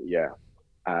 Absolutely. Yeah. Yeah,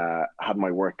 had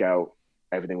my workout.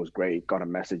 Everything was great. Got a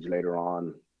message later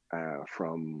on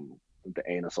from the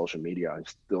Éanna social media. I'm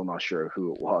still not sure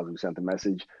who it was who sent the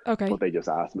message, but Okay. they just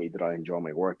asked me, did I enjoy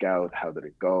my workout? How did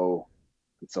it go?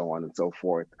 And so on and so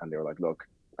forth. And they were like, look,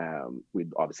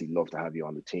 we'd obviously love to have you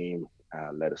on the team.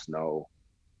 Let us know,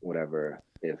 whatever,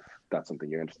 if that's something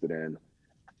you're interested in.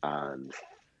 And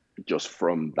just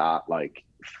from that, like,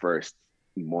 first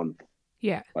month,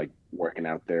 Yeah. like working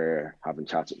out there, having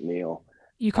chats with Neil,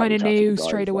 You kind having of chats with knew the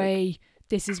straight guys, like, away,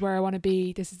 this is where I want to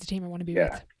be. This is the team I want to be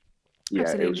yeah, with. yeah, it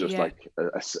was Absolutely. just Yeah. like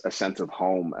a sense of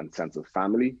home and sense of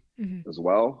family Hmm. as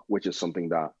well, which is something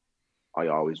that I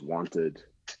always wanted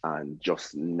and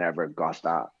just never got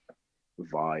that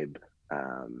vibe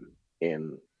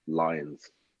in Lions.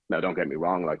 Now, don't get me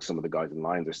wrong, like some of the guys in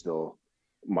Lions are still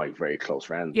my very close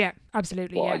friends, Yeah.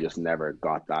 Absolutely. but I Yeah. just never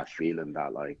got that feeling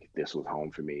that like this was home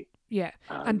for me. Yeah.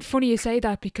 And And funny you say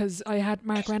that, because I had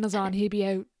Mark Reynolds on. He'll be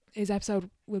out. His episode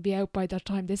will be out by that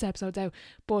time this episode's out.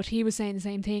 But he was saying the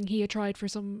same thing. He had tried for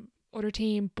some other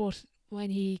team, but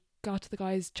when he got to the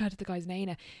guys, chatted to the guys in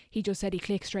Aina, he just said he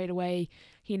clicked straight away.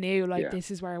 He knew, like, yeah, this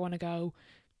is where I want to go.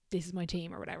 This is my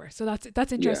team or whatever. So that's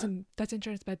yeah, interesting. That's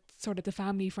interesting about sort of the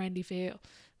family friendly feel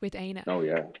with Aina. oh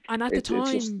yeah, And at the it's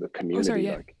just time, the oh sorry, community,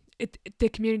 yeah, like, the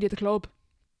community of the club.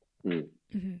 mm,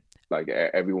 Hmm. like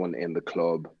everyone in the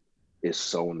club is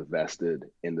so invested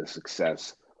in the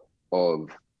success of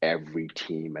every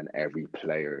team and every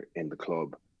player in the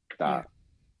club Yeah, that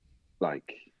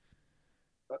like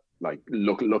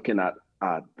looking at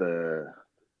the,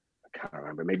 I can't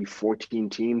remember, maybe 14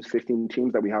 teams, 15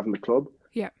 teams that we have in the club.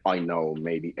 Yeah. I know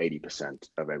maybe 80%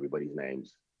 of everybody's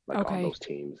names, like on Okay. those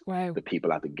teams. Wow. The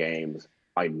people at the games,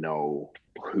 I know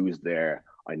who's there.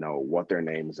 I know what their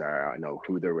names are. I know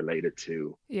who they're related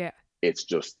to. Yeah. It's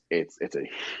just it's a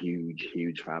huge,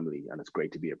 huge family, and it's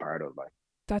great to be a part of. Like,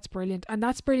 That's brilliant. And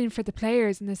that's brilliant for the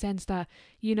players in the sense that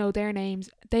you know their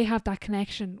names, they have that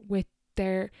connection with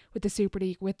the Super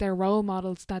League, with their role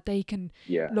models that they can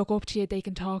yeah, look up to you, they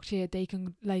can talk to you, they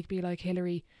can like be like,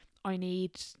 Hillary, I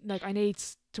need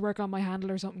to work on my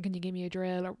handle or something, can you give me a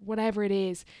drill or whatever it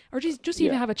is, or just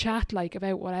even yeah, have a chat like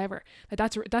about whatever.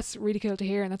 Like that's really cool to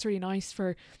hear, and that's really nice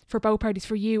for both parties,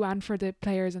 for you and for the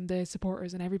players and the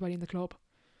supporters and everybody in the club.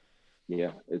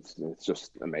 yeah. It's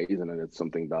just amazing, and it's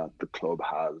something that the club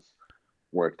has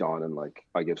worked on. And like,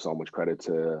 I give so much credit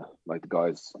to like the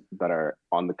guys that are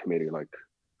on the committee, like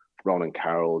Ronan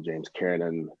Carroll, James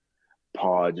Kiernan,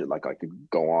 Podge. Like, I could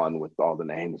go on with all the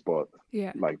names, but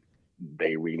Yeah. like,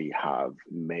 they really have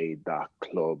made that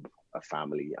club a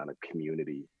family and a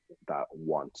community that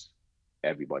wants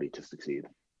everybody to succeed.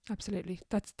 Absolutely.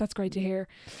 That's great to hear.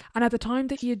 And at the time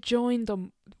that you joined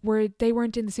them, they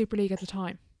weren't in the Super League at the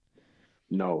time?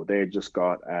 No, they just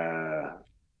got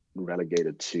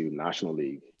relegated to National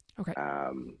League. Okay.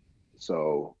 Um,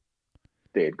 so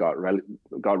they had got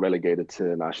relegated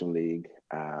to National League.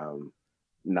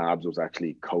 Nabs was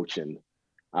actually coaching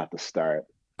at the start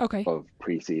Okay. of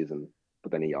preseason,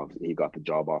 but then he got the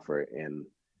job offer in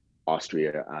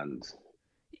Austria. And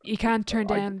You can't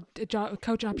turn I down a job,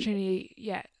 coaching opportunity.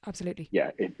 Yeah, absolutely.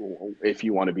 yeah, if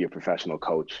you want to be a professional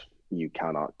coach, you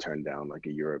cannot turn down like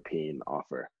a European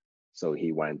offer. So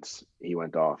he went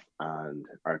off, and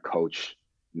our coach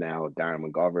now, Darren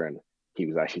McGovern, he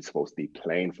was actually supposed to be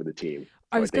playing for the team.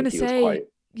 I So I was going think to he was say, quite,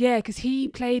 yeah, because he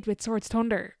played with Swords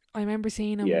Thunder. I remember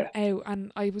seeing him yeah, out,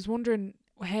 and I was wondering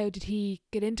how did he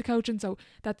get into coaching. So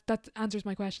that answers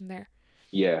my question there.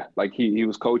 yeah. Like, he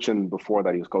was coaching before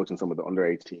that. He was coaching some of the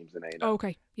underage teams in Éanna. Oh,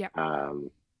 okay. Yeah.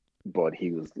 But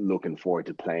he was looking forward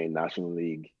to playing National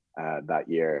League that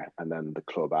year, and then the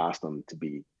club asked him to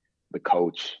be the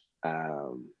coach.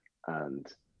 And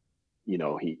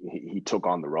he took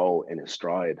on the role in his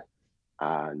stride,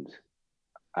 and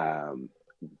um,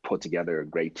 put together a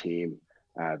great team.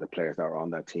 The players that were on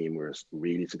that team were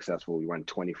really successful. We went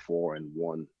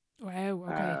 24-1 Wow.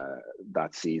 Okay. uh,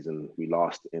 that season. We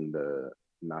lost in the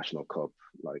National Cup,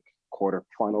 like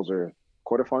quarterfinals.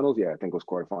 Yeah, I think it was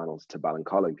quarterfinals to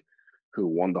Ballincollig, who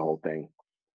won the whole thing.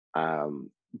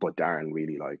 But Darren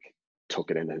really like took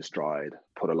it into his stride,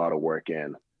 put a lot of work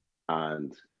in,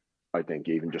 and I think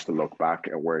even just to look back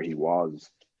at where he was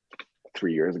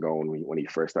 3 years ago when he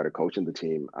first started coaching the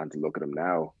team, and to look at him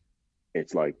now,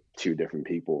 it's like two different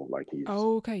people. Like,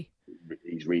 Oh, okay.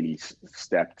 he's really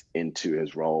stepped into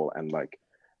his role, and like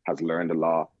has learned a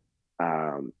lot,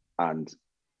 and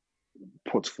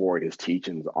puts forward his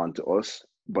teachings onto us,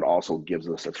 but also gives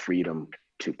us a freedom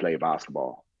to play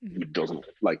basketball. Mm-hmm. He doesn't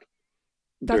like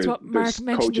That's what Mark there's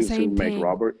mentioned, the coaches who same make thing.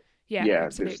 Robert. Yeah, Yeah,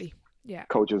 there's absolutely. Yeah.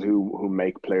 coaches who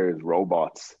make players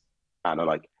robots, and are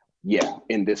like, yeah,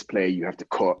 in this play you have to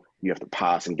cut, you have to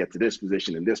pass and get to this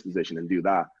position and this position and do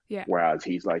that. Yeah. Whereas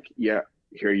he's like, yeah,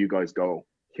 here you guys go.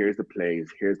 Here's the plays.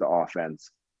 Here's the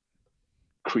offense.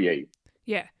 Create.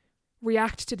 Yeah.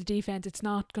 React to the defense. It's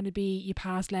not going to be you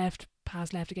pass left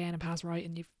again, and pass right,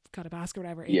 and you've got a basket or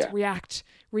whatever. It's Yeah, react,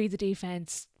 read the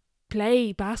defense,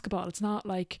 play basketball. It's not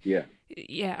like, yeah.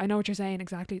 yeah, I know what you're saying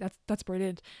exactly. That's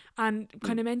brilliant. And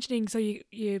kind Mm. of mentioning, so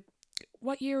you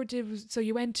what year so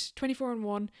you went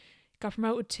 24-1, got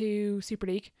promoted to Super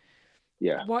League.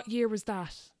 Yeah. What year was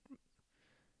that?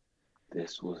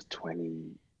 This was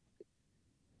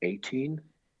 2018.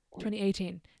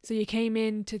 2018. So you came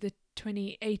into the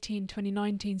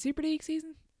 2018-2019 Super League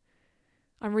season.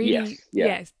 I'm Yes. really, Yeah.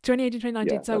 yes, 2018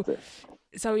 2019. Yeah. So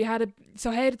That's it. you had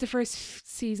so how did the first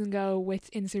season go with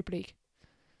in Super League?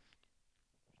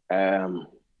 Um,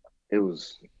 it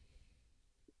was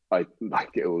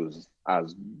it was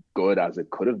as good as it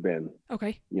could have been.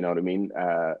 Okay. You know what I mean?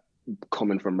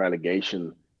 Coming from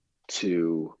relegation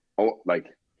to, like,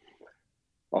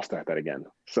 I'll start that again.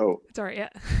 So It's alright, yeah.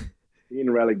 being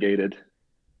relegated,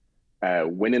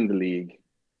 winning the league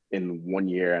in 1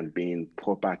 year, and being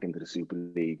put back into the Super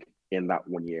League in that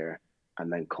 1 year, and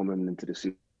then coming into the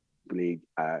Super League,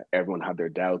 everyone had their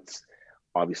doubts.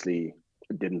 Obviously,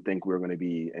 didn't think we were going to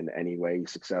be in any way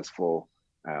successful.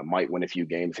 Might win a few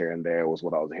games here and there was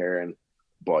what I was hearing,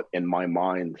 but in my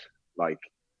mind, like,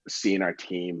 seeing our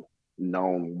team,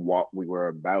 knowing what we were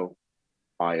about,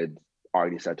 I had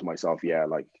already said to myself, yeah,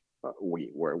 like,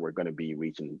 we're going to be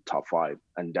reaching top five.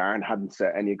 And Darren hadn't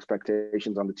set any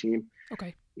expectations on the team.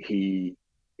 Okay. He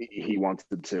he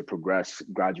wanted to progress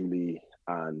gradually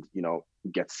and,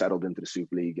 get settled into the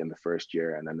Super League in the first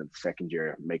year, and then in the second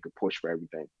year make a push for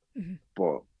everything. Mm-hmm.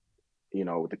 But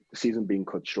the season being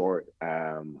cut short,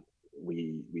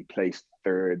 we placed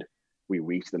third. We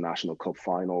reached the National Cup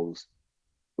finals.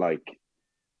 Like,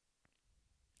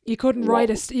 you couldn't write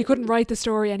the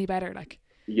story any better. Like,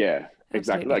 yeah, exactly.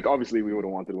 absolutely. Like, obviously we would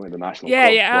have wanted to win the National Yeah,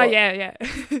 Cup. yeah,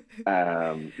 but,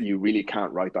 yeah. You really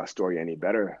can't write that story any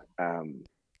better.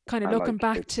 Kind of and looking like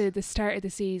back to the start of the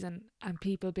season and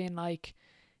people being like,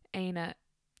 Éanna,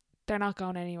 they're not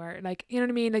going anywhere. Like, you know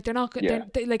what I mean? Like, they're not. Yeah.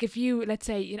 Like, if you, let's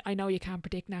say, I know you can't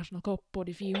predict National Cup, but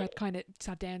if you had kind of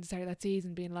sat down to start that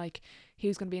season being like,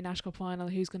 who's going to be in National Cup final,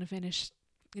 who's going to finish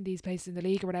in these places in the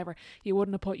league or whatever, you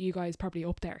wouldn't have put you guys probably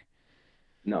up there.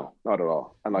 No, not at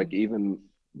all. And like, even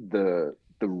the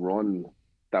run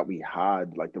that we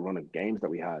had, like the run of games that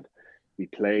we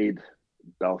played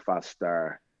Belfast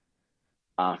Star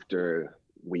after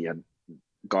we had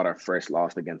got our first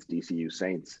loss against DCU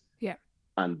Saints. Yeah.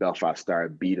 And Belfast Star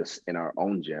beat us in our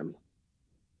own gym.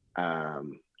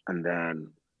 And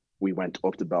then we went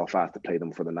up to Belfast to play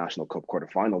them for the National Cup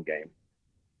quarterfinal game.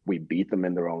 We beat them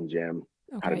in their own gym,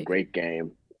 had a great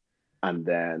game. And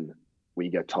then we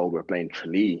get told we're playing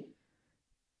Tralee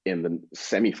in the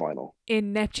semi-final.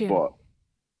 In Neptune. But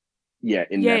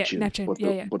Neptune. Yeah,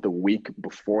 Neptune. But the week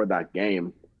before that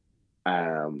game,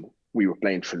 we were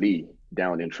playing Tralee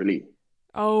down in Tralee.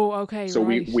 Oh, okay, so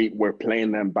right. we were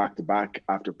playing them back to back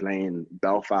after playing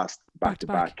Belfast back to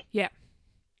back. Yeah.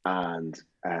 And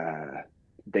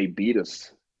they beat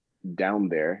us down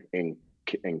there in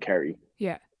Kerry.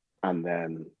 Yeah. And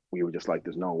then we were just like,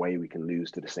 there's no way we can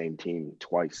lose to the same team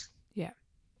twice. Yeah.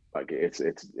 Like,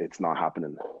 it's not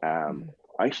happening. I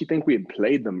actually think we had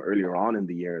played them earlier on in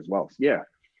the year as well. Yeah,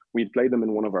 we'd played them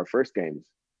in one of our first games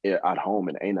at home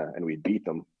in Éanna, and we beat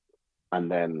them. And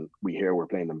then we hear we're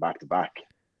playing them back to back.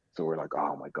 So we're like,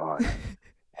 oh my God,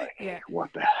 like,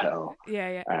 what the hell?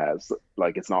 Yeah. So,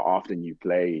 like, it's not often you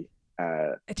play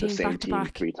the same team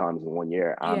 3 times in 1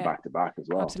 year and back to back as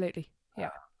well. Absolutely. Yeah.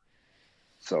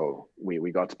 So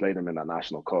we got to play them in that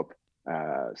National Cup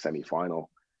semi-final,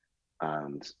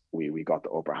 and we got the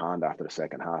upper hand after the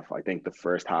second half. I think the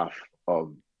first half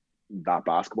of that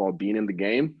basketball being in the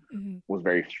game was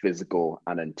very physical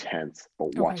and intense,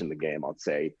 but watching the game, I'd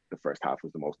say the first half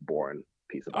was the most boring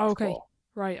piece of basketball.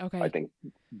 Right, okay. I think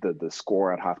the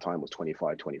score at halftime was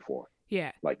 25-24.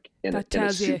 Yeah. Like in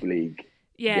a Super League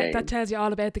game. That tells you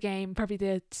all about the game. Probably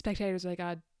the spectators were like,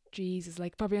 oh, Jesus,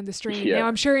 like probably on the stream. Yeah. Now,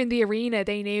 I'm sure in the arena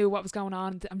they knew what was going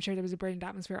on. I'm sure there was a brilliant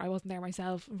atmosphere. I wasn't there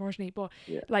myself, unfortunately, but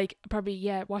like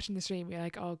probably, watching the stream, you're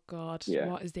like, oh God,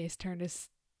 what is this? Turn this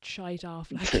shite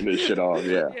off. Like. Turn this shit off,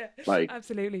 yeah. Like,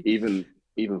 absolutely.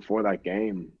 Even for that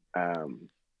game,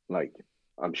 like,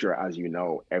 I'm sure, as you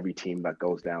know, every team that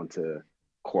goes down to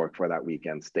Cork for that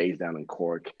weekend stays down in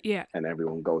Cork. Yeah. And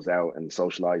everyone goes out and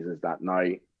socializes that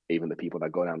night. Even the people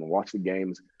that go down and watch the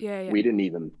games. Yeah. We didn't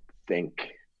even think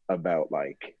about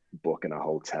like booking a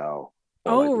hotel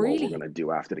or like really? what we're gonna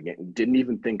do after the game. Didn't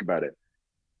even think about it.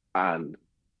 And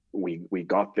we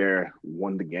got there,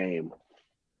 won the game,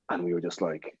 and we were just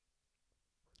like,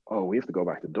 oh, we have to go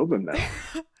back to Dublin now.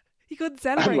 You couldn't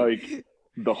celebrate. And like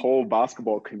the whole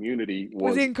basketball community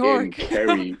was in Cork.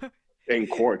 in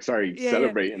Cork,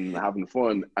 celebrating and having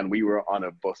fun, and we were on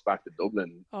a bus back to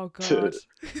Dublin to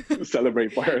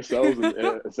celebrate by ourselves,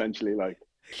 essentially, like.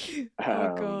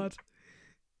 Oh God.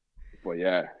 But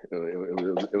yeah,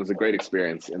 it was a great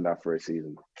experience in that first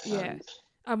season. Yeah.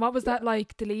 And what was that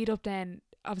like, the lead up then?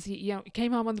 Obviously, you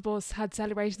came home on the bus, had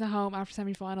celebrations at home after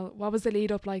semi-final. What was the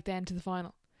lead up like then to the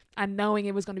final? And knowing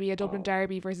it was going to be a Dublin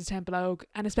derby versus Temple Oak,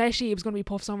 and especially it was going to be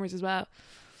Puff Summers as well.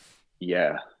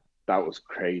 Yeah, that was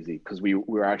crazy because we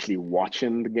were actually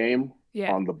watching the game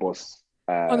on the bus.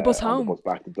 On the bus home? On the bus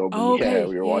back to Dublin. Oh, okay. Yeah,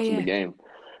 we were watching the game.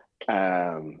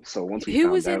 So once we who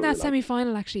found was in out, that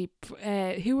semi-final actually?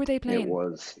 Who were they playing? It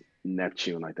was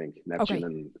Neptune, I think.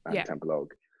 Neptune and Temple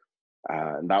Oak.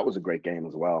 And that was a great game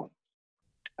as well.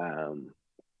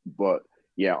 But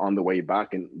yeah, on the way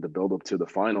back in the build up to the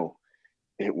final,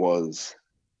 it was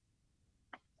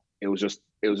just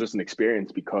an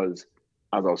experience because,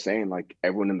 as I was saying, like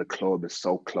everyone in the club is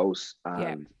so close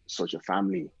and such a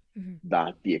family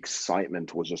that the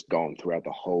excitement was just going throughout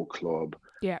the whole club.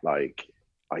 Yeah. Like,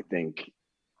 I think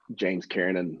James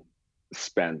Kiernan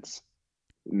spent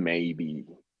maybe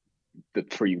the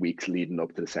 3 weeks leading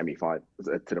up to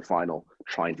the final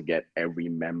trying to get every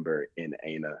member in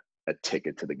Éanna a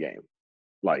ticket to the game.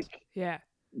 Like,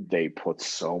 they put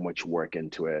so much work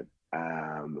into it.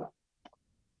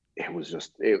 It was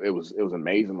just it was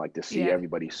amazing, like, to see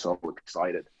everybody so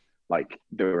excited. Like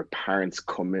there were parents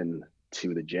coming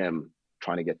to the gym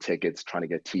trying to get tickets, trying to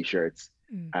get t-shirts.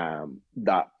 Mm.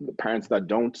 That the parents that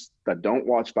don't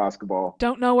watch basketball,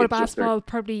 Don't know what a it's just their, basketball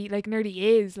probably like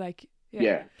nearly is. Like, yeah,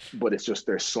 yeah, but it's just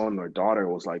their son or daughter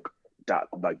was like,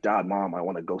 dad, mom, I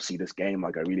want to go see this game.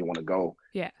 Like I really want to go.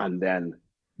 yeah, And then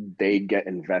they get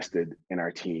invested in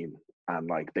our team and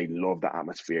like they love the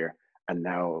atmosphere. And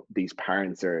now these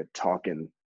parents are talking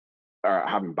or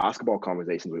having basketball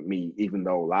conversations with me, even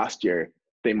though last year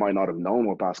they might not have known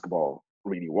what basketball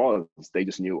really was. They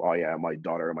just knew, oh yeah, my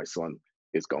daughter or my son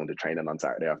is going to training on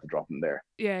Saturday. I have to drop them there.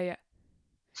 yeah, yeah.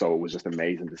 So it was just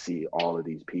amazing to see all of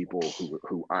these people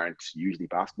who aren't usually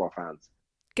basketball fans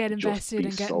Get just invested be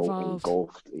and get so involved.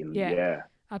 engulfed in, Yeah, yeah,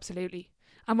 absolutely.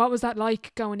 And what was that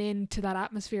like going into that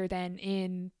atmosphere then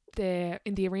in the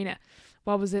arena?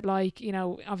 What was it like? You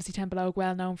know, obviously Temple Oak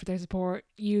well known for their support.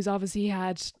 Yous obviously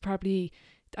had probably,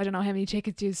 I don't know how many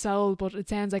tickets you sold, but it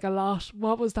sounds like a lot.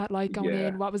 What was that like going yeah.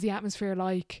 in? What was the atmosphere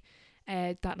like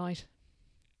that night?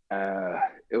 Uh,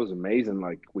 it was amazing.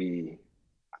 Like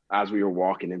as we were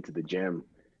walking into the gym,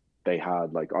 they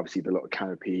had like obviously the little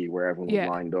canopy where everyone was Yeah.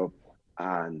 lined up,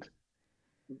 and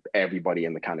everybody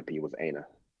in the canopy was Éanna.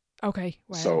 Okay.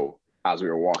 Wow. So as we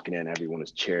were walking in, everyone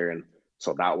was cheering.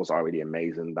 So that was already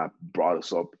amazing. That brought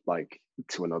us up like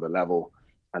to another level.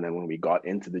 And then when we got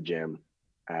into the gym,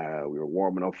 we were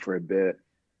warming up for a bit,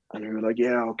 and we were like,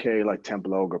 yeah, okay, like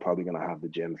Temple Oak are probably gonna have the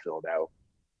gym filled out.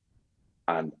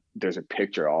 And there's a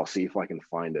picture. I'll see if I can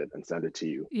find it and send it to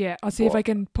you. Yeah. I'll see if I But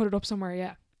can put it up somewhere.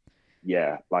 Yeah.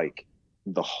 yeah, like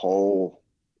the whole,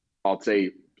 I'd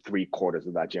say 3/4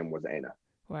 of that gym was Éanna.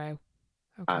 Wow.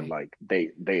 And Okay. like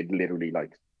they literally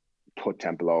like put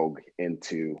Temple Oak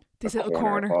into a This little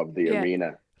corner corner. of the Yeah.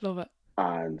 arena. Love it.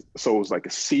 And so it was like a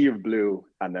sea of blue,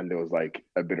 and then there was like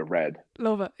a bit of red.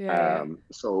 Love it. Yeah. Yeah.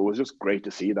 So it was just great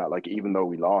to see that. Like even though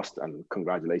we lost, and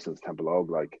congratulations Temple Oak,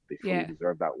 like they fully Yeah.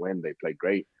 deserved that win. They played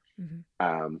great.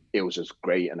 Mm-hmm. It was just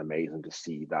great and amazing to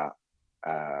see that.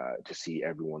 To see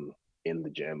everyone in the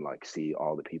gym, like see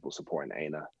all the people supporting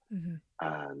Éanna, Mm-hmm.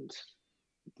 and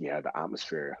yeah, the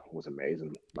atmosphere was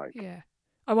amazing. Like Yeah.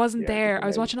 I wasn't yeah, just there. I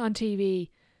was amazing. watching it on TV.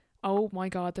 Oh my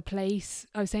god, the place.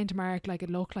 I was saying to Mark, like it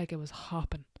looked like it was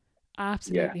hopping,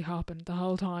 Yeah, absolutely hopping the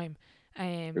whole time.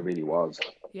 it Um, really was.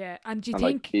 yeah. And do you And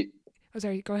like think? it, Oh,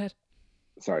 sorry. Go ahead.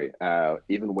 sorry,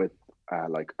 even with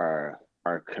like our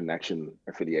connection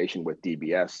affiliation with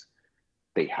DBS,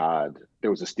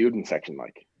 there was a student section,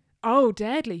 Oh,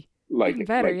 deadly. Even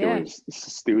better. there Yeah. was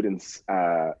students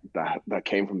that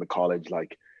came from the college,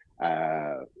 like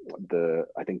the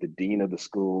I think the dean of the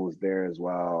school was there as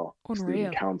well. Student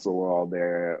Unreal. council were all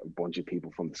there. A bunch of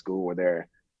people from the school were there.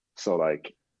 So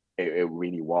like it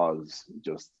really was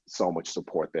just so much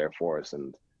support there for us.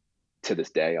 And to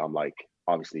this day, I'm like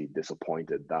obviously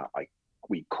disappointed that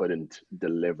we couldn't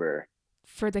deliver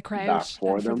For the crowd that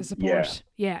for and for the them. Yeah. support.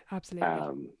 Yeah, absolutely.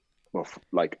 Um, but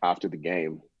like after the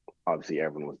game, obviously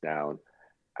everyone was down,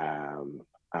 um,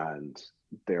 and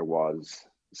there was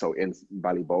so in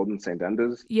Ballyboden, St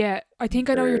Enda's, Yeah, I think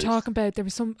I know what you're there's talking about. There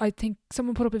was some. I think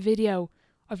someone put up a video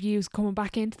of you coming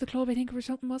back into the club. I think or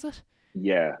something was it?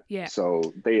 yeah. Yeah.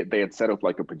 So they had set up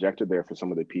like a projector there for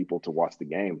some of the people to watch the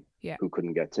game Yeah. who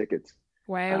couldn't get tickets.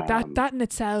 Wow, that Um, that in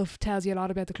itself tells you a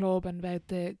lot about the club and about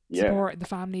the yeah, support and the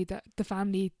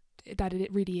family that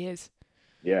it really is.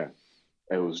 yeah.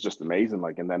 It was just amazing.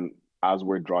 Like, and then as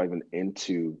we're driving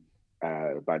into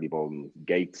Ballyboden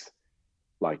gates,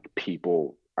 like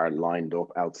people are lined up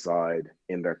outside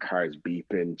in their cars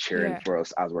beeping, cheering Yeah, for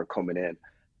us as we're coming in.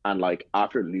 And like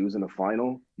after losing the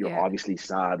final, you're yeah, obviously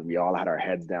sad. We all had our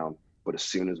heads down. But as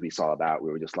soon as we saw that,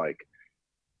 we were just like,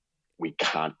 we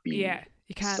can't yeah. be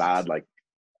You can't. sad. Like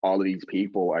all of these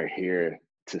people are here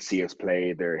to see us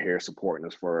play. They're here supporting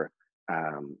us for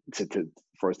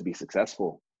us to be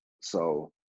successful.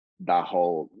 So that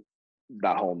whole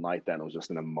that whole night then was just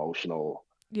an emotional.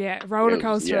 Yeah, roller It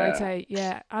was coaster. I'd yeah, say.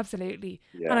 Yeah, absolutely.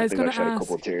 And yeah. I I was think going I to shed a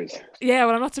couple ask. of tears. Yeah,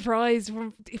 well, I'm not surprised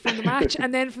from the match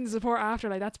and then from the support after.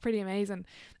 Like that's pretty amazing.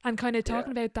 And kind of Yeah.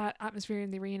 talking about that atmosphere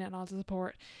in the arena and all the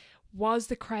support. Was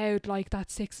the crowd like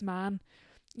that six man?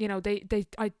 You know, they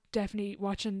I definitely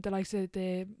watching the likes of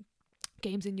the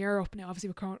games in Europe now. Obviously,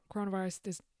 with coronavirus,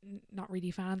 there's not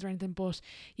really fans or anything, but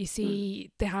you Mm,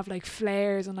 see they have like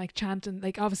flares and like chanting.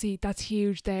 Like obviously, that's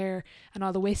huge there, and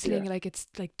all the whistling. yeah. Like it's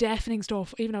like deafening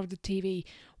stuff, even over the TV.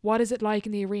 What is it like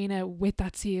in the arena with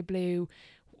that sea of blue,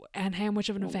 and how much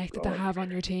of an Oh my effect did that god. have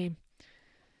on your team?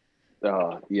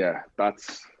 Yeah.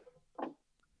 That's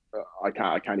I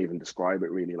can't even describe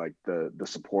it really. Like the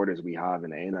supporters we have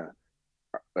in Aina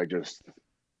are just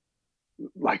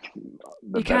like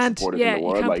the best supporters in the you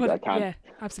world. can't Like put I it, can't yeah,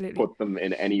 absolutely. put them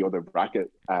in any other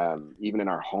bracket. Even in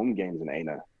our home games in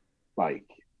Éanna, like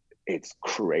it's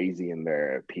crazy in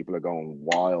there. People are going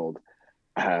wild.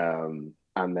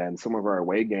 And then some of our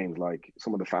away games, like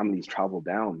some of the families travel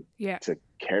down Yeah, to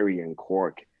Kerry and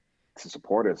Cork to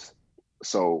support us.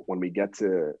 So when we get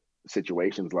to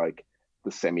situations like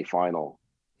the semi-final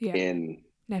yeah, in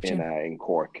Neptune. in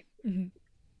Cork, Hmm.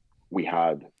 we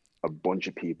had a bunch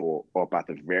of people up at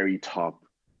the very top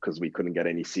because we couldn't get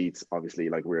any seats. Obviously,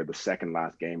 like we are the second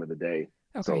last game of the day,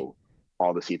 Okay. so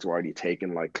all the seats were already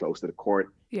taken, like close to the court.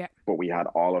 Yeah, But we had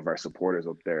all of our supporters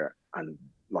up there, and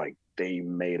like they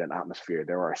made an atmosphere.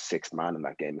 They were our sixth man in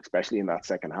that game, especially in that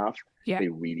second half. yeah, They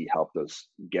really helped us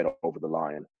get over the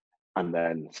line. And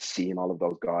then seeing all of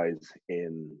those guys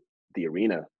in the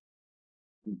arena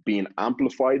being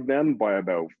amplified then by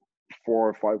about 400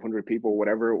 or 500 people,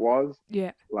 whatever it was,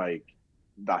 yeah, like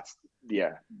that's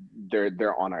yeah,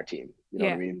 they're on our team. You know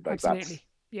what I yeah, mean? Like that's absolutely.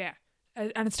 Yeah.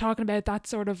 And it's talking about that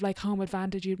sort of like home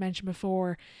advantage you'd mentioned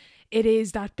before. It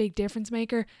is that big difference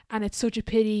maker. And it's such a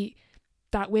pity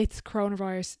that with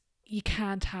coronavirus, you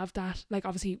can't have that. Like,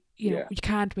 obviously, yeah, you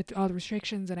can't with all the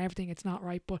restrictions and everything. It's not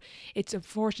right. But it's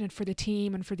unfortunate for the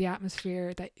team and for the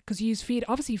atmosphere that, because you feed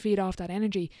off that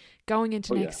energy going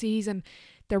into oh next yeah, season.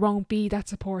 There won't be that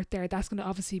support there. That's going to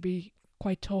obviously be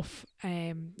quite tough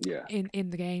yeah, in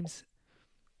the games.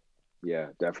 yeah,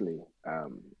 definitely.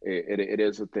 It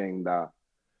is a thing that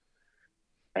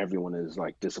everyone is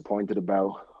like disappointed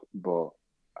about, but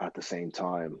at the same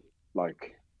time,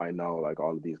 like I know like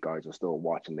all of these guys are still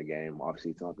watching the game.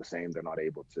 Obviously, it's not the same. They're not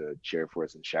able to cheer for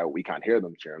us and shout. We can't hear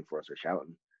them cheering for us or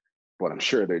shouting, but I'm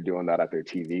sure they're doing that at their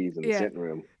TVs in the Yeah. sitting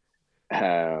room.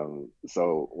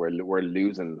 So we're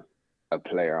losing a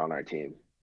player on our team,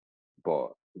 but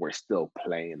we're still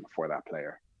playing for that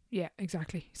player. Yeah,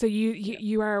 exactly. So Yeah,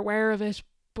 you are aware of it,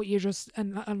 but you're just,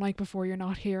 and unlike before, you're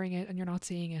not hearing it and you're not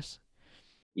seeing it.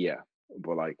 yeah.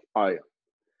 But like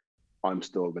I'm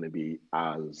still going to be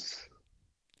as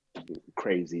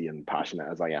crazy and passionate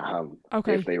as I am if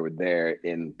Okay. they were there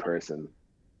in person.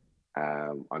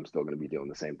 I'm still going to be doing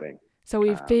the same thing. So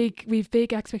Um, we've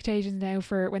big expectations now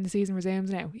for when the season resumes.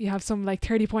 Now you have some like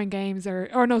 30-point games, or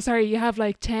no, sorry, you have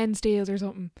like 10 steals or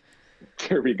something.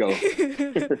 here we go.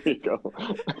 Here we go.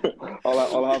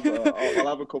 I'll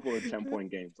have a couple of 10 point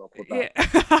games. I'll put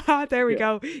that. Yeah, there we Yeah,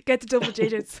 go. Get to double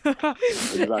digits.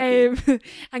 exactly.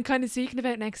 And kind of speaking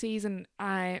about next season,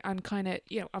 and kind of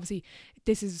obviously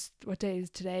this is what day is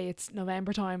today. It's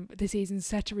November time. The season's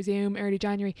set to resume early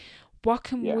January. What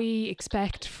can Yeah, we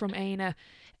expect from Éanna?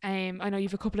 I know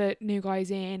you've a couple of new guys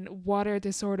in. What are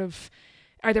the sort of,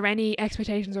 are there any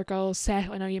expectations or goals set?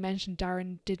 I know you mentioned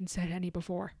Darren didn't set any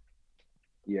before.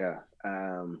 yeah.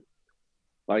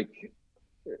 Like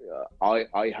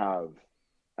I have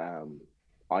um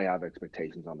I have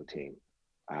expectations on the team.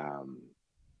 Um,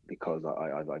 because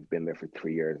I've been there for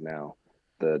 3 years now.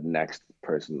 The next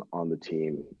person on the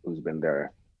team who's been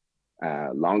there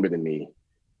longer than me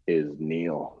is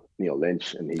Neil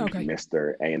Lynch, and he's Okay.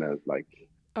 Mr. Éanna. Like he's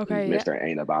Okay. Yeah. Mr.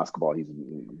 Éanna basketball.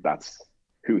 That's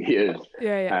who he is.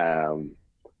 Yeah. Yeah. Um,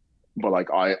 but like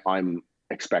I'm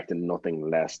expecting nothing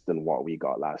less than what we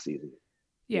got last season.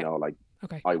 You Yeah. know, like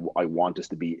Okay. I want us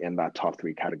to be in that top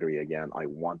three category again. I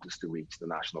want us to reach the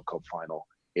National Cup final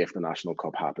if the National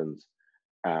Cup happens.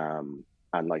 Um,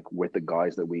 and like with the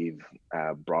guys that we've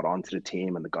brought onto the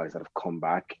team and the guys that have come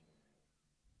back,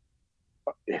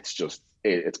 it's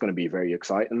going to be very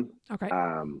exciting. Okay.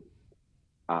 Um,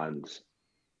 and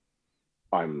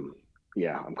I'm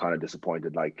I'm kind of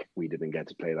disappointed like we didn't get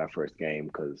to play that first game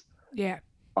because Yeah.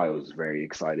 I was very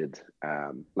excited.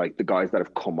 Like the guys that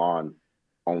have come on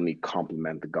only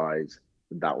complement the guys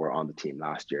that were on the team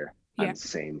last year, Yeah. and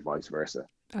same vice versa.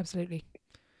 Absolutely.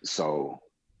 So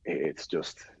it's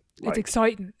just It's like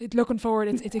exciting. Looking forward.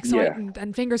 It's yeah, exciting,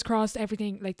 and fingers crossed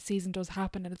everything like the season does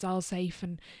happen and it's all safe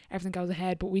and everything goes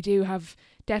ahead. But we do have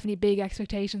definitely big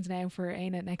expectations now for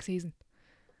Éanna next season.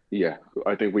 yeah.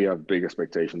 I think we have big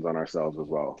expectations on ourselves as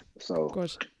well. So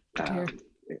Good. Good to hear. um,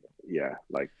 yeah,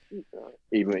 like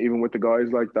even with the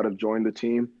guys like that have joined the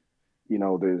team,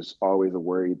 there's always a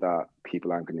worry that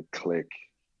people aren't going to click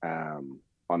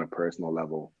on a personal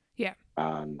level. Yeah.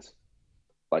 And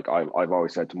like I've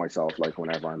always said to myself, like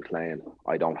whenever I'm playing,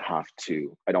 I don't have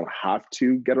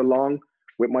to get along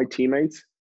with my teammates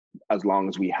as long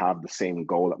as we have the same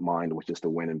goal at mind, which is to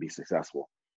win and be successful.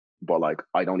 But like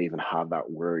I don't even have that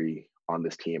worry on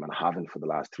this team and haven't for the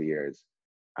last 3 years.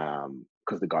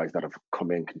 Because the guys that have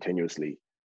come in continuously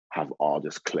have all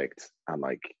just clicked and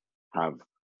like have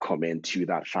come into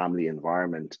that family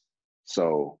environment.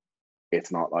 So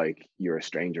it's not like you're a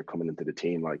stranger coming into the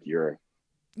team, like you're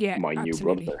Yeah, my new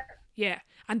absolutely. brother. Yeah.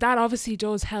 And that obviously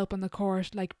does help on the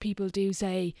court. Like people do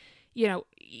say,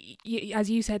 as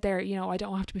you said there, I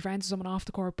don't have to be friends with someone off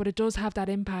the court, but it does have that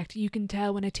impact. You can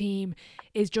tell when a team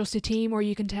is just a team, or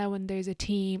you can tell when there's a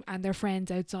team and they're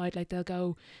friends outside, like they'll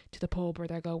go to the pub or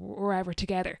they'll go wherever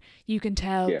together. You can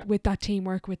tell Yeah, with that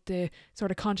teamwork, with the sort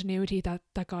of continuity that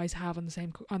guys have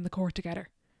on the court together.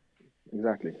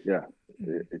 exactly. Yeah,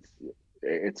 Mm.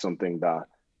 it's something that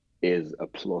is a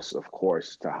plus, of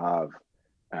course, to have.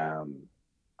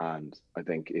 And I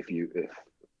think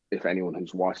if anyone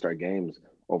who's watched our games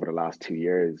over the last 2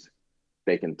 years,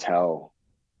 they can tell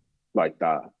like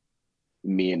that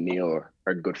me and Neil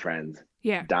are good friends.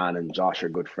 Yeah. Dan and Josh are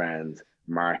good friends.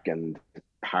 Mark and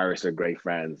Harris are great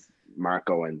friends.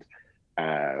 Marco and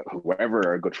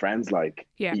whoever are good friends. Like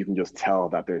Yeah. you can just tell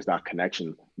that there's that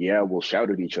connection. Yeah, we'll shout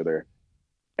at each other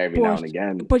every now and But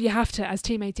again. but you have to, as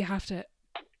teammates, you have to.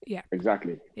 Yeah.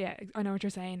 Exactly. Yeah, I know what you're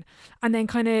saying. And then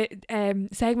kind of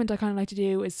segment I kind of like to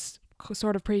do is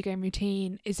sort of pre-game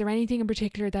routine. Is there anything in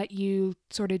particular that you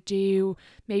sort of do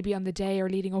maybe on the day or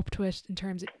leading up to it in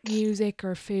terms of music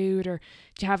or food, or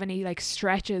do you have any like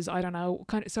stretches? I don't know.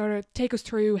 Kind of sort of take us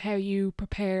through how you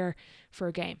prepare for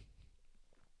a game.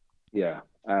 Yeah.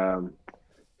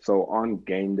 So on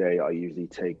game day, I usually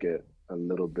take it a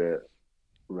little bit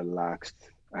relaxed,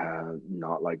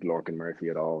 not like Lorcan Murphy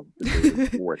at all. The dude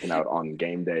is working out on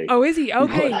game day, Oh, is he?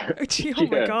 Okay. but Oh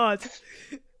my yeah, god.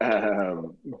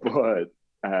 but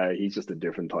he's just a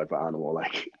different type of animal.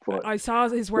 Like, but I saw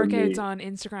his for workouts me, on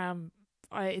Instagram.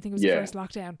 I think it was the yeah, first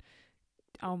lockdown.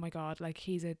 Oh my god, like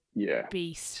he's a yeah,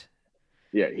 beast.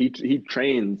 yeah. He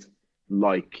trains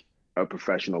like a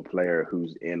professional player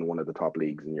who's in one of the top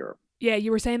leagues in Europe. Yeah,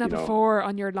 you were saying that You know, before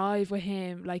on your live with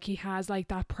him. Like he has like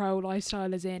that pro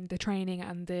lifestyle, as in the training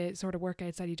and the sort of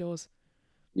workouts that he does.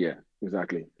 yeah,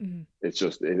 exactly. Mm-hmm. It's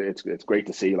just it's great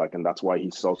to see, like, and that's why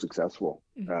he's so successful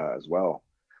Mm-hmm. as well.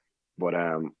 But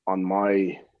on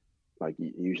my like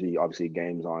usually obviously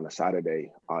games on a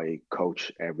Saturday, I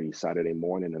coach every Saturday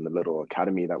morning in the little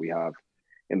academy that we have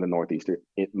in the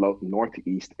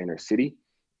northeast inner city.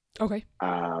 Okay.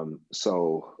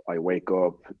 So I wake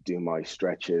up, do my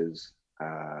stretches,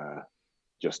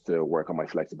 just to work on my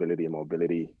flexibility and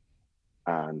mobility,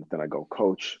 and then I go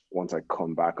coach. Once I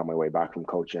come back on my way back from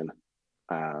coaching,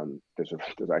 there's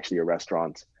actually a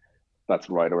restaurant that's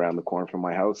right around the corner from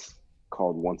my house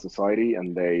called One Society,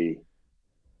 and they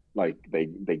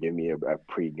give me a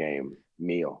pre-game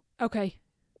meal. Okay.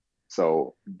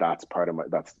 So that's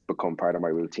become part of my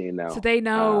routine So now. they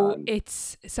know And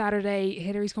it's Saturday.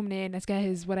 Hillary's coming in. Let's get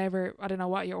his whatever. I don't know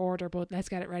what your order, but let's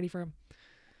get it ready for him.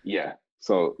 yeah,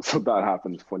 so that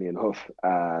happens funny enough.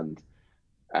 And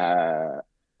uh,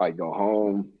 I go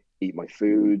home, eat my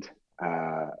food.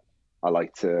 Uh, I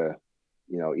like to,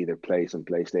 either play some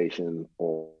PlayStation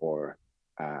or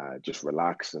just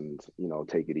relax and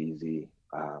take it easy.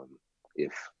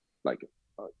 If like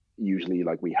usually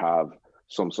like we have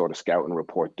some sort of scouting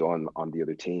report done on the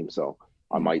other team, so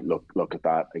I Mm-hmm. might look at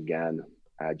that again,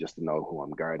 just to know who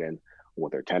I'm guarding,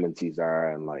 what their tendencies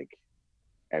are, and like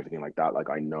everything like that. Like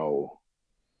I know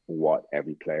what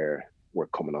every player we're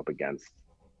coming up against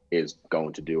is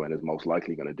going to do and is most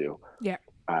likely going to do. Yeah.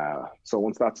 So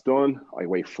once that's done, I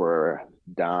wait for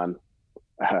Dan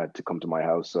to come to my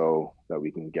house so that we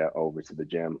can get over to the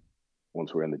gym.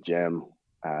 Once we're in the gym,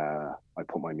 I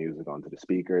put my music onto the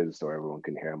speakers so everyone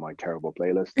can hear my terrible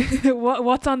playlist.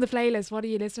 What's on the playlist? What are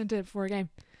you listening to before a game?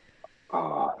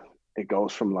 Uh, it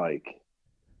goes from like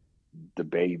the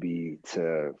Baby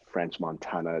to French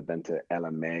Montana, then to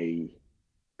LMA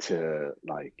to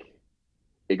like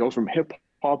it goes from hip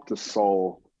hop to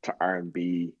soul to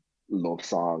R&B, love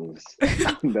songs,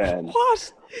 and then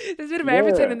What? There's a bit of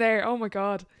everything yeah, in there. Oh my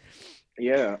god.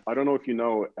 yeah. I don't know if you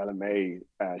know LMA.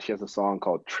 She has a song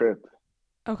called "Trip,"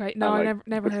 Okay. No, and I like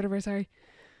never heard of her. Sorry.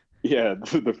 yeah,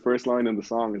 the first line in the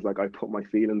song is like, "I put my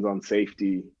feelings on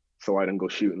safety, so I don't go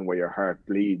shooting where your heart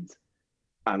bleeds."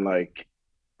 And like,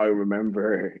 I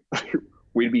remember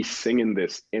we'd be singing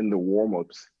this in the warm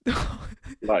ups,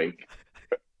 like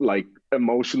like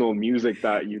emotional music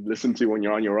that you listen to when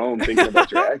you're on your own thinking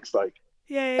about your ex, like,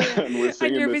 Yeah. and we're And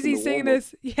singing you're this in busy the singing warm up.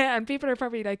 this. Yeah, and people are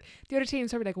probably like, the other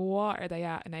team's probably like, what are they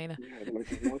at, Éanna? Yeah, they're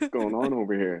like, what's going on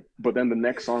over here? But then the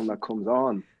next song that comes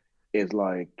on is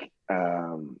like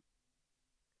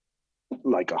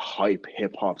a hype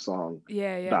hip hop song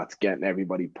Yeah. that's getting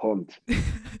everybody pumped.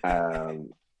 Um,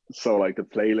 so like the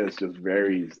playlist just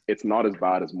varies. It's not as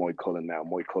bad as Moy Cullen now.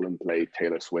 Moy Cullen played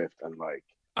Taylor Swift and like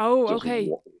Oh, just okay.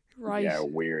 yeah,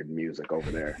 Right. weird music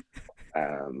over there.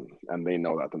 and they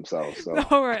know that themselves. So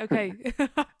All right, okay.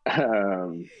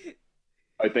 um,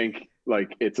 I think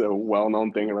like it's a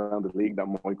well-known thing around the league that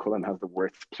Mike Cullen has the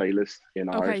worst playlist in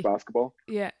Irish Okay, basketball.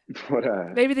 yeah.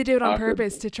 But Maybe they do it on after,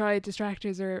 purpose to try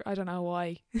distractors, or I don't know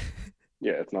why.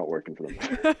 yeah, it's not working for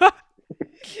them.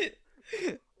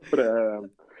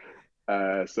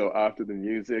 But so after the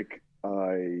music,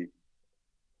 I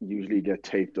usually get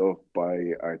taped up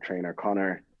by our trainer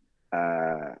Connor.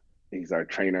 Uh, he's our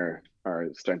trainer, our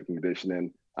strength and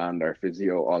conditioning, and our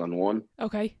physio all in one.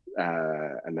 Okay.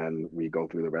 And then we go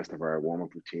through the rest of our warm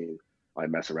up routine. I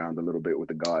mess around a little bit with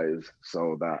the guys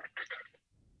so that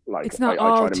like It's not I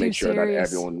all try to too make sure that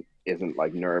serious. everyone isn't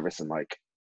like nervous and like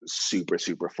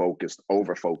super focused,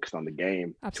 over focused on the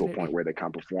game to a point Absolutely. where they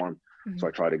can't perform. Hmm. So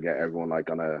I try to get everyone like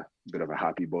on a bit of a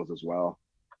happy buzz as well,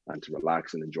 and to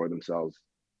relax and enjoy themselves.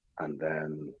 And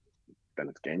then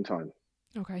it's game time.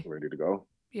 Okay. Ready to go.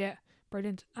 Yeah.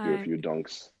 Brilliant. Do a few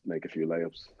dunks, make a few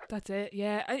layups. That's it.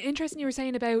 Yeah. Interesting you were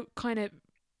saying about kind of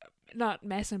not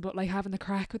messing, but like having the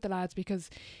crack with the lads, because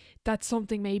that's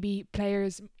something maybe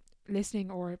players listening,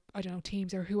 or I don't know,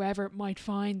 teams or whoever, might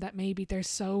find that maybe they're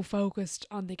so focused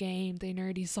on the game they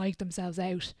nearly psych themselves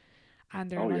out, and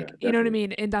they're Oh yeah, like, you know what I definitely.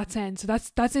 mean, in that sense. So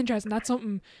that's interesting. That's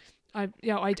something I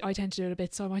tend to do it a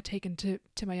bit, so I might take into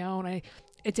to my own.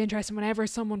 It's interesting whenever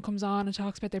someone comes on and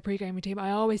talks about their pre-game routine, I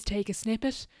always take a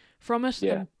snippet from it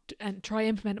Yeah, and try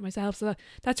implement it myself. So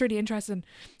that's really interesting.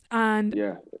 And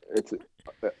yeah. It's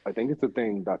I think it's a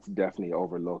thing that's definitely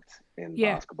overlooked in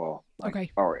yeah, basketball, like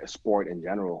okay. or a sport in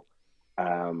general.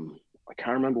 I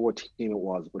can't remember what team it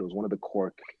was, but it was one of the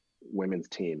Cork women's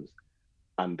teams,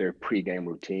 and their pre-game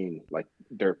routine, like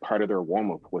their part of their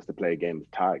warm-up was to play a game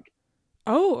of tag.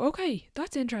 Oh, okay.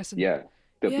 That's interesting. Yeah,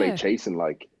 they'll play Yeah. chasing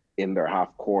like in their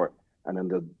half court, and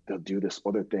then they'll do this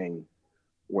other thing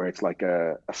where it's like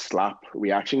a slap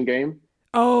reaction game.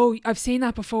 Oh, I've seen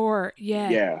that before. Yeah.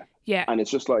 Yeah. Yeah. And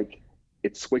it's just like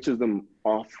it switches them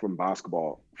off from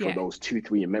basketball for Yeah. those 2,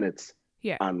 3 minutes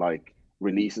Yeah. and like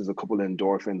releases a couple of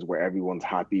endorphins where everyone's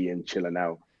happy and chilling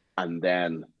out and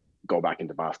then go back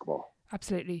into basketball.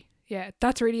 Absolutely. Yeah,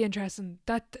 that's really interesting.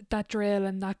 That drill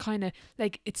and that kind of,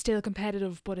 like, it's still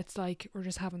competitive, but it's like we're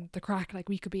just having the crack. Like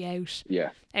we could be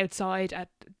Yeah, outside at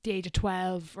the age of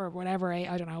 12 or whatever.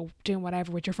 I don't know, doing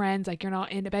whatever with your friends. Like you're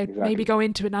not in about maybe exactly. go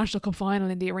into a national cup final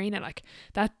in the arena. Like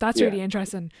that's Yeah. really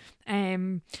interesting.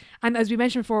 And as we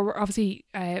mentioned before, we're obviously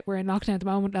we're in lockdown at the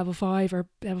moment, level 5 or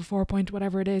level 4 point,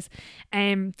 whatever it is.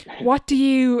 What do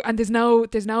you, and there's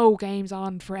no games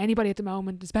on for anybody at the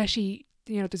moment, especially,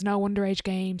 there's no underage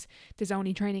games. There's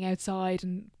only training outside,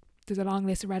 and there's a long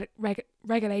list of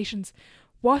regulations.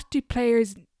 What do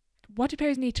players what do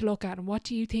players need to look at, and what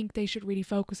do you think they should really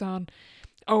focus on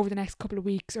over the next couple of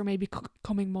weeks or maybe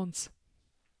coming months?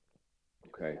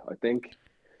 Okay. I think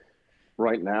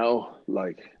right now,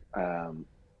 like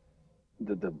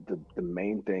the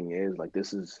main thing is like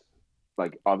this is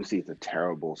like obviously it's a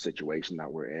terrible situation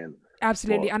that we're in,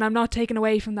 Absolutely, but and I'm not taking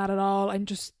away from that at all. I'm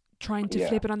just trying to yeah,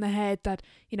 flip it on the head that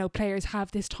players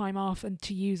have this time off and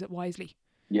to use it wisely.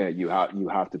 yeah, you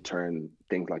have to turn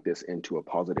things like this into a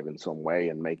positive in some way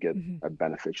and make it Hmm. a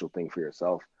beneficial thing for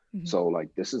yourself. Hmm. So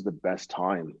like this is the best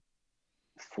time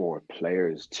for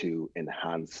players to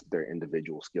enhance their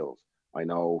individual skills. I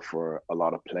know for a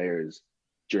lot of players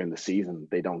during the season,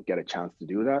 they don't get a chance to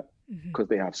do that Hmm. because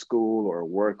they have school or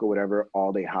work or whatever.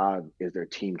 All they have is their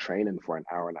team training for an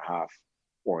hour and a half,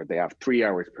 or they have 3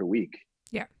 hours per week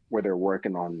Yeah. where they're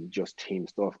working on just team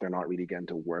stuff. They're not really getting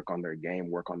to work on their game,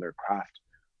 work on their craft.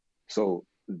 So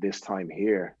this time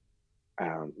here,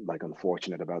 like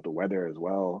unfortunate about the weather as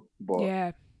well, but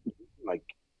Yeah. like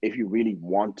if you really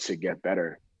want to get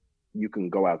better, you can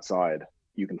go outside.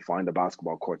 You can find a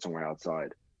basketball court somewhere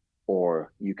outside,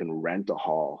 or you can rent a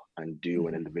hall and do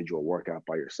an Hmm. individual workout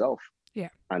by yourself Yeah.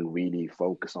 and really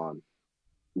focus on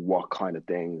what kind of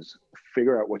things,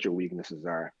 figure out what your weaknesses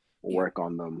are, Yeah. work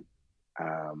on them.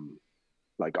 Um,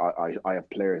 like I have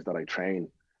players that I train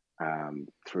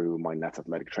through my Nets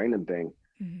athletic training thing,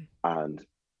 Hmm. and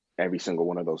every single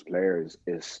one of those players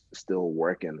is still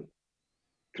working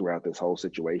throughout this whole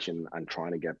situation and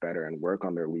trying to get better and work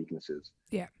on their weaknesses.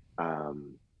 Yeah.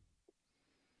 Um,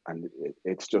 and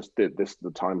it's just this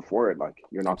the time for it. Like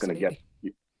you're not going to get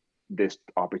Absolutely. this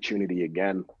opportunity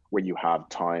again where you have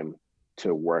time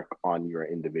to work on your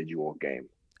individual game.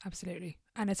 Absolutely.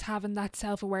 And it's having that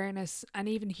self awareness and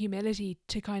even humility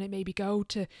to kind of maybe go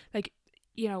to, like,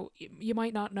 you know, you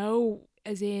might not know,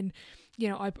 as in, you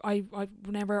know, I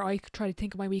whenever I try to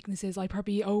think of my weaknesses, I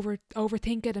probably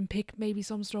overthink it and pick maybe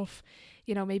some stuff,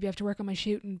 you know, maybe I have to work on my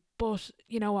shooting, but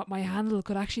you know what, my handle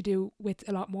could actually do with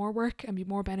a lot more work and be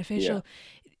more Yeah. beneficial.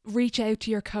 Reach out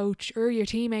to your coach or your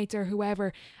teammates or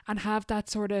whoever and have that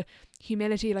sort of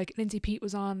humility. Like Lindsay Pete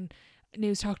was on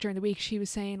News Talk during the week, she was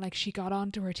saying like she got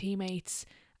on to her teammates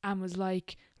and was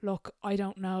like, look, I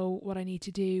don't know what I need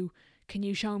to do, can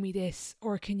you show me this,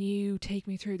 or can you take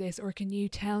me through this, or can you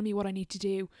tell me what I need to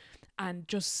do, and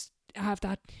just have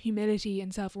that humility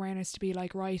and self-awareness to be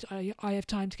like, right, I have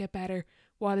time to get better,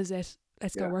 what is it,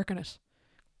 let's go Yeah. work on it.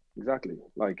 Exactly.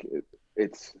 Like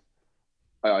it's.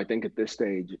 I think at this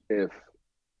stage, if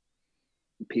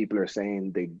people are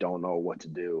saying they don't know what to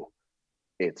do,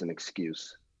 it's an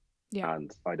excuse. Yeah.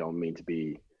 And I don't mean to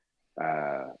be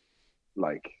uh,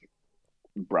 like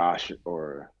brash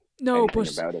or No, anything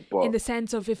but about it, in but the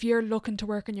sense of if you're looking to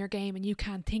work on your game and you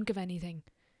can't think of anything,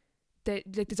 that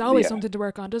like, there's always yeah, something to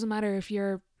work on. Doesn't matter if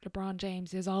you're LeBron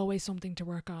James, there's always something to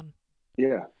work on.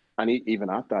 yeah. And even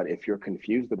at that, if you're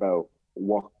confused about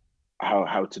what,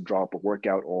 how to drop a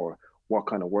workout or what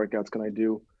kind of workouts can I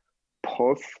do,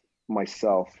 Puff,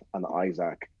 myself, and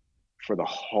Isaac for the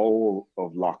whole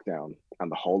of lockdown and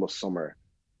the whole of summer,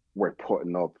 we're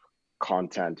putting up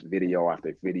content, video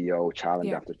after video, challenge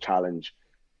Yeah. after challenge.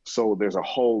 So there's a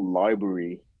whole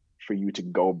library for you to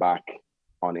go back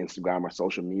on Instagram or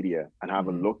social media and have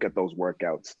a Mm-hmm. look at those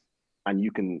workouts. And you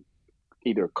can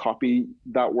either copy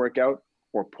that workout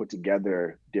or put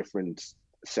together different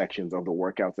sections of the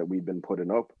workouts that we've been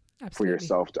putting up for Absolutely.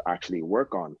 yourself to actually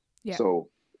work on. Yeah. So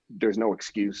there's no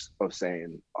excuse of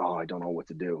saying, oh, I don't know what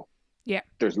to do. Yeah.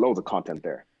 There's loads of content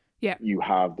there. Yeah. You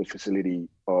have the facility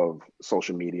of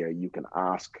social media. You can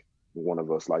ask one of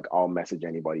us, like I'll message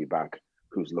anybody back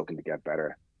who's looking to get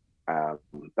better. Um,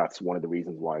 that's one of the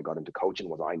reasons why I got into coaching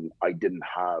was I didn't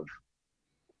have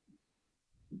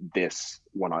this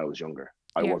when I was younger.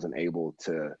 I Yeah. wasn't able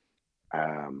to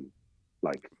um,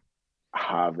 like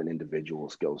have an individual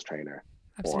skills trainer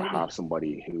or Absolutely. have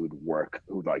somebody who'd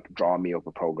like draw me up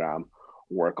a program,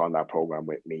 work on that program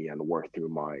with me and work through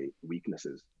my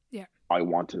weaknesses. Yeah. I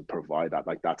want to provide that.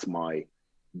 Like that's my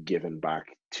giving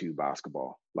back to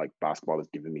basketball. Like basketball has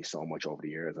given me so much over the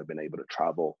years. I've been able to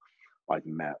travel. I've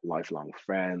met lifelong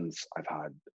friends. I've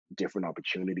had different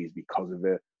opportunities because of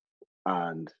it.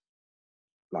 And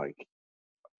like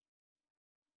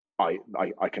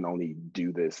I can only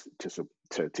do this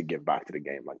to give back to the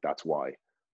game. Like that's why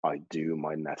I do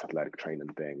my net athletic training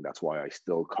thing. That's why I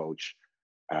still coach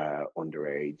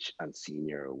underage and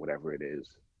senior or whatever it is,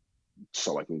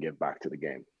 so I can give back to the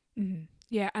game. Mm-hmm.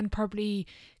 Yeah, and probably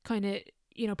kind of,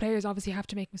 you know, players obviously have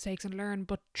to make mistakes and learn,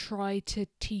 but try to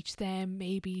teach them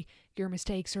maybe your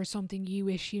mistakes or something you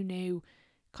wish you knew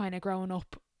kind of growing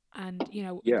up and, you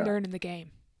know, Yeah, learning the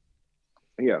game.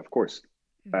 yeah, of course.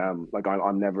 Mm-hmm. Like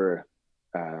I'm never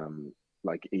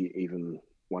like even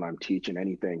when I'm teaching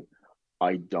anything,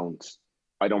 I don't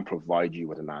I don't provide you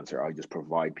with an answer. I just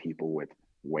provide people with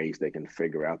ways they can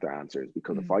figure out their answers.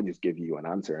 Because if Mm-hmm. I just give you an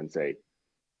answer and say,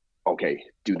 okay,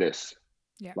 do this,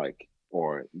 Yeah. like,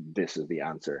 or this is the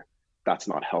answer, that's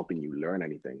not helping you learn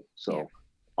anything. Yeah. So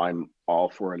I'm all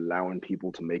for allowing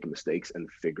people to make mistakes and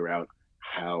figure out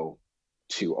how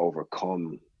to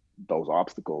overcome those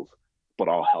obstacles, but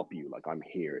I'll help you. Like I'm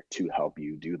here to help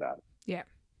you do that. Yeah.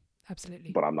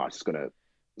 Absolutely. But I'm not just gonna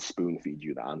spoon feed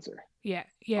you the answer. Yeah.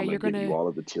 Yeah. I'm gonna You're give you gonna. all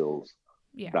of the tools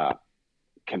Yeah. that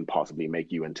can possibly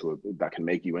make you into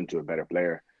a better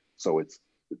player. So it's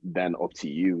then up to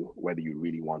you whether you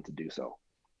really want to do so.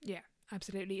 Yeah.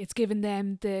 Absolutely. It's giving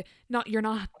them the not. You're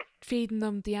not feeding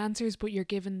them the answers, but you're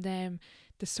giving them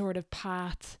the sort of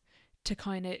path to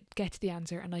kind of get to the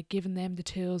answer, and like giving them the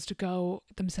tools to go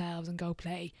themselves and go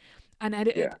play. And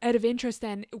Yeah. out of interest,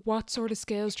 then, what sort of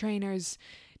skills trainers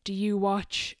do you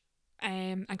watch,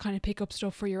 and kind of pick up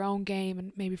stuff for your own game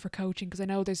and maybe for coaching? Because I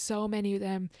know there's so many of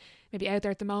them maybe out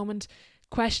there at the moment.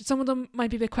 Some of them might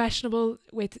be a bit questionable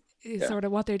with Yeah. sort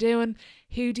of what they're doing.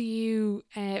 Who do you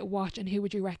watch, and who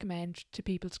would you recommend to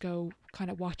people to go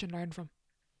kind of watch and learn from?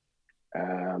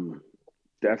 Um,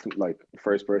 Definitely, like the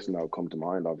first person that would come to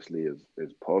mind, obviously,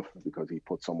 is Puff because he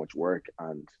put so much work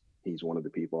and he's one of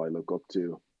the people I look up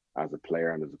to as a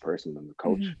player and as a person and a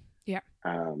Mm-hmm. coach. Yeah.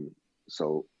 Um,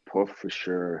 so Puff for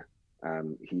sure.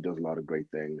 He does a lot of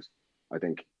great things. I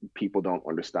think people don't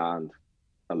understand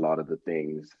a lot of the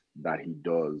things that he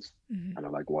does, Mm-hmm. and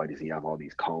are like, why does he have all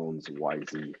these cones? Why is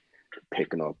he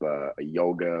picking up a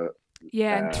yoga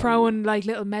Yeah, and um, throwing like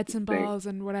little medicine thing? balls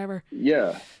and whatever.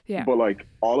 Yeah, Yeah. but like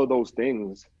all of those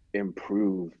things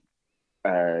improve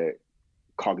uh,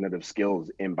 cognitive skills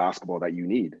in basketball that you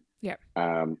need. Yeah.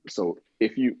 So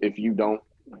if you don't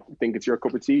think it's your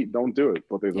cup of tea, don't do it.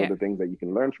 But there's Yeah. other things that you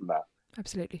can learn from that.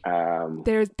 Absolutely. Um,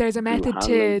 There's a Drew method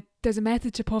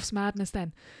Hanlon, to Puff's madness then.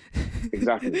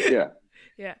 exactly, yeah,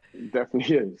 Yeah.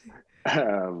 definitely is.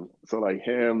 So like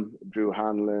him, Drew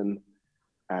Hanlon,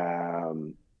 um,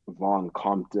 Vaughn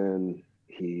Compton,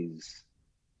 he's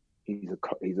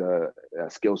a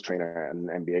skills trainer and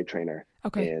an NBA trainer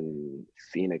Okay. in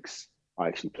Phoenix. I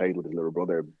actually played with his little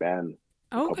brother Ben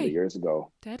a couple of Okay. years ago.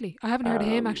 Deadly. I haven't heard of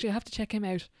him Um, actually. I have to check him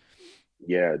out.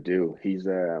 yeah, dude, he's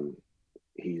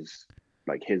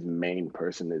like his main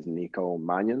person is Nico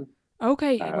Mannion.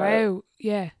 Okay. Uh, Wow.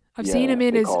 Yeah. yeah, I've seen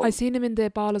him in the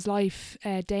Ball is Life,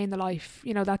 Day in the Life,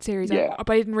 that series. yeah, But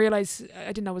I didn't realize, I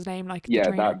didn't know his name, like the yeah.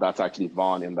 trainer. That's actually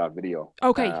Vaughn in that video.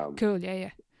 Okay, cool. Yeah,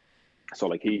 yeah. So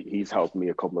like he's helped me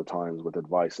a couple of times with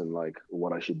advice and like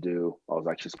what I should do. I was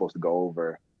actually supposed to go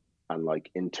over and like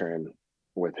intern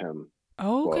with him,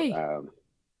 Oh, but okay.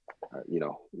 you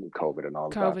know, COVID and all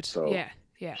of that. COVID. So Yeah,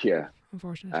 yeah. yeah.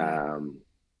 Unfortunate. Yeah, Um,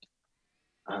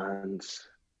 and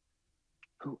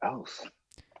who else?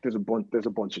 There's a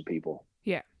bunch of people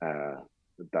yeah. uh,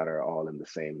 that are all in the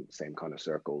same kind of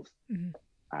circles. Mm-hmm.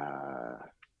 Uh,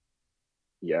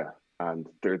 yeah, and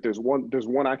there's one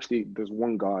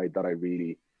guy that I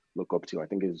really look up to. I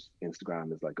think his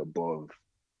Instagram is like above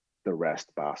the rest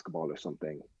basketball or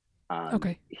something, and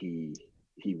Okay. he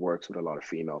works with a lot of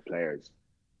female players,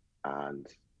 and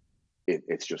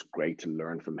it's just great to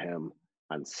learn from him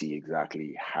and see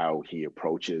exactly how he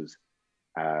approaches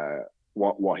uh,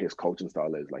 what his coaching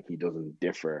style is. Like he doesn't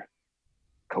differ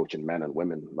coaching men and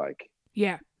women. Like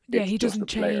Yeah, yeah. it's He just a doesn't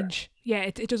player. change. Yeah,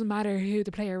 it doesn't matter who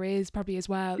the player is, probably as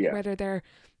well. Yeah. Whether they're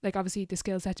like, obviously the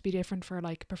skill set to be different for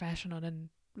like professional and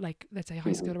like, let's say, high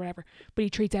Hmm. school or whatever. But he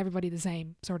treats everybody the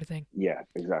same sort of thing. Yeah,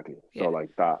 exactly. So Yeah.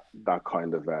 like that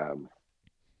kind of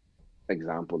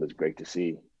example is great to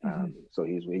see. Mm-hmm. So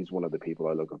he's one of the people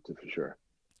I look up to for sure.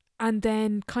 And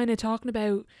then kind of talking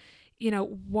about,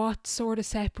 what sort of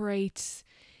separates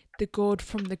the good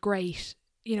from the great,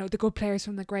 the good players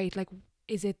from the great. Like,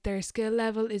 is it their skill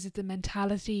level? Is it the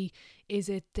mentality? Is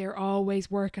it they're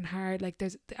always working hard? Like,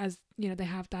 there's, as they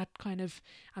have that kind of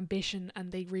ambition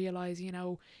and they realize,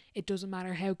 it doesn't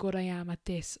matter how good I am at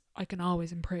this, I can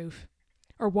always improve.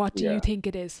 Or what do you Yeah, think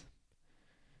it is?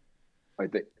 I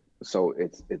think so.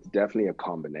 It's definitely a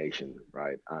combination,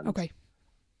 right? And Okay.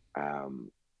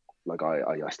 um, like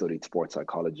I studied sports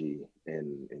psychology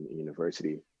in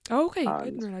university, Oh, okay. I and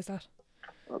didn't realize that.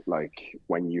 like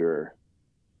when you're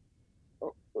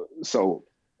so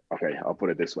okay, I'll put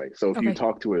it this way. So if you Okay.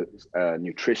 talk to a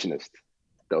nutritionist,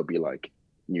 they'll be like,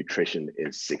 nutrition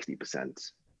is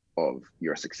 60% of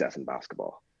your success in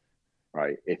basketball,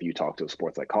 right? If you talk to a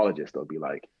sports psychologist, they'll be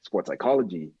like, sports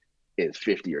psychology is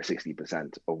 50 or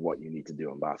 60% of what you need to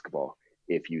do in basketball.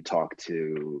 If you talk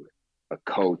to a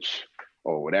coach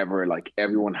or whatever, like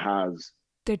everyone has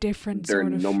They're different, their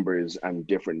sort of. numbers and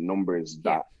different numbers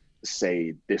Yeah. that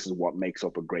say this is what makes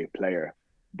up a great player.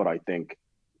 But I think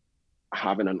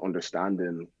having an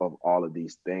understanding of all of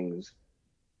these things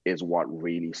is what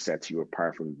really sets you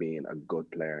apart from being a good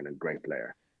player and a great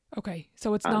player. Okay.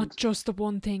 So it's not And just the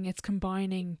one thing, it's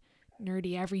combining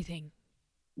nearly everything.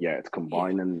 yeah, it's Yeah.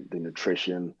 combining the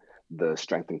nutrition, the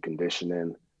strength and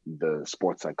conditioning, the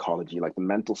sports psychology, like the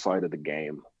mental side of the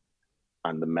game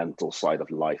and the mental side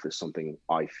of life is something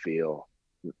I feel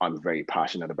I'm very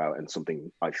passionate about and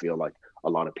something I feel like a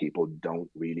lot of people don't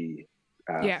really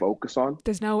Yeah. focus on.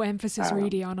 There's no emphasis Um,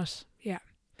 really on it. Yeah.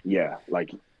 yeah, like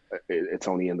it's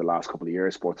only in the last couple of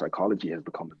years sports psychology has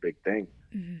become a big thing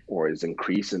Mm-hmm. or is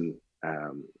increasing,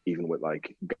 even with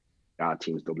like Ghana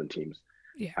teams, Dublin teams.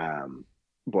 Yeah. Um,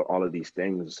 but all of these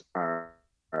things are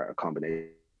a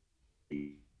combination.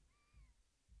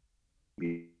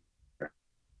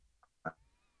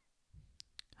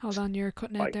 Hold on, you're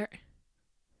cutting out Like, there.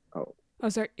 oh, Oh,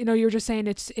 sorry. You were just saying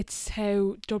it's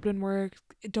how Dublin work.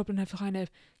 Dublin have kind of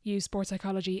used sports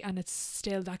psychology, and it's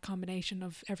still that combination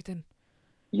of everything.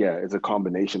 yeah, it's a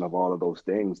combination of all of those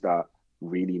things that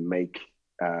really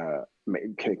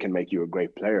can make you a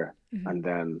great player. Mm-hmm. And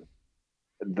then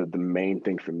the main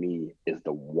thing for me is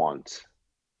the want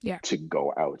Yeah. to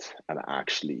go out and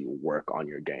actually work on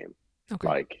your game. Okay.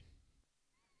 Like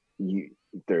you,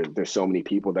 there's so many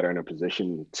people that are in a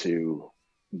position to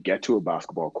get to a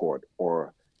basketball court,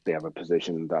 or they have a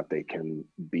position that they can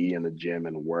be in the gym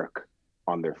and work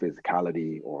on their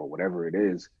physicality or whatever it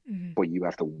is, Mm-hmm. but you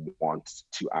have to want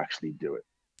to actually do it.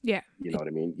 Yeah. You know It what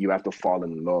I mean? You have to fall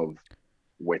in love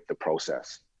with the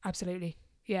process. absolutely.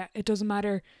 Yeah, it doesn't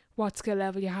matter what skill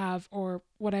level you have or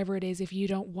whatever it is. If you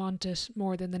don't want it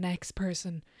more than the next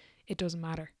person, it doesn't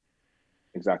matter.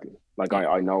 Exactly. Like Yeah,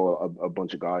 I know a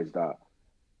bunch of guys that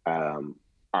um,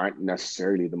 aren't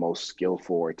necessarily the most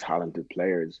skillful or talented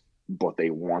players, but they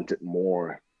want it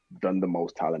more than the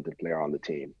most talented player on the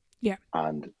team. yeah,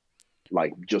 And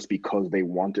like just because they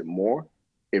want it more,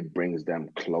 it brings them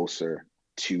closer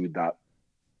to that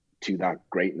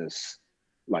greatness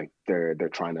like they're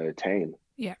trying to attain.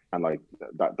 yeah. And like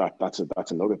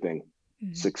that's another thing.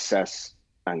 Mm-hmm. Success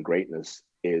and greatness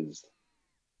is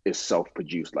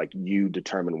self-produced. Like you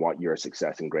determine what your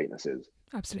success and greatness is,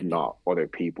 Absolutely. not other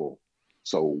people.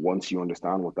 So once you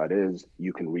understand what that is,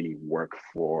 you can really work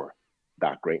for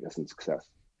that greatness and success.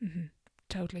 Mm-hmm.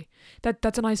 Totally.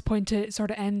 That's a nice point to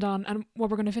sort of end on. And what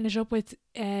we're going to finish up with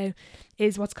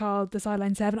is what's called the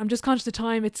Sideline 7. I'm just conscious of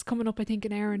time. It's coming up, I think,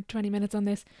 an hour and 20 minutes on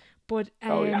this. But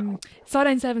Oh yeah.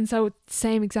 Sideline 7, so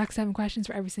same exact 7 questions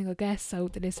for every single guest, so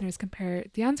the listeners compare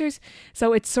the answers.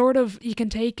 So it's sort of, you can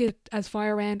take it as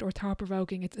fire round or thought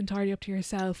provoking. It's entirely up to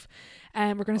yourself.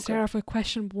 We're going to Okay. start off with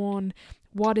question 1.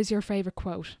 What is your favourite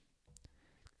quote?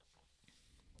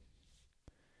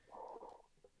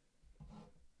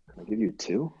 Can I give you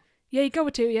two? Yeah, you go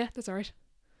with 2. Yeah, that's all right.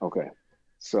 Okay.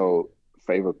 So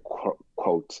favorite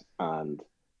quote and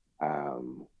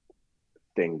um,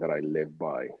 thing that I live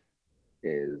by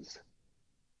is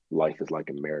life is like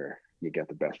a mirror. You get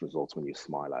the best results when you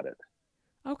smile at it.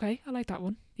 Okay, I like that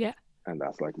one. Yeah. And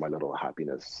that's like my little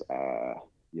happiness,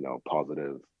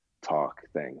 positive talk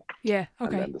thing. Yeah,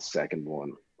 And then okay. the second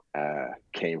one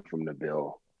came from the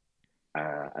bill,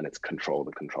 and it's control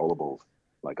the controllables.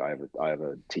 Like I have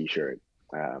a T-shirt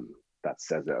that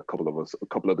says it. A couple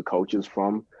of the coaches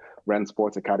from Ren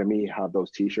Sports Academy have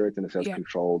those T-shirts, and it says Yeah.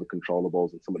 control the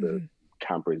controllables, and some of the Mm-hmm.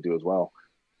 campers do as well.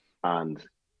 And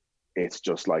it's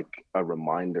just like a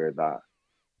reminder that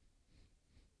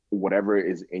whatever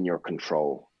is in your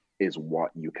control is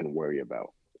what you can worry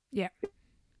about. Yeah.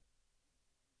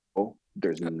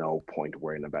 There's Uh, no point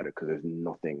worrying about it because there's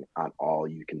nothing at all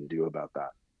you can do about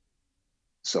that.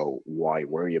 So why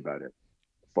worry about it?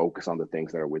 Focus on the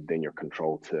things that are within your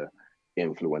control to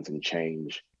influence and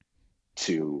change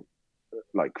to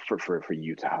like for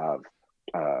you to have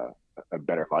uh, a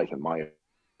better life, in my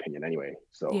opinion anyway.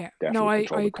 So Yeah. No, definitely I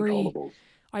control the agree. controllables.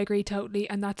 I agree totally.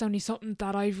 And that's only something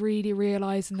that I've really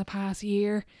realised in the past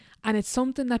year. And it's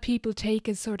something that people take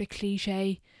as sort of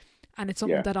cliche. And it's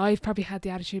something Yeah, that I've probably had the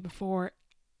attitude before.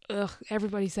 Ugh,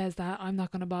 everybody says that. I'm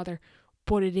not going to bother.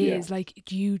 But it yeah, is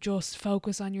like, you just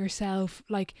focus on yourself.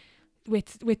 Like,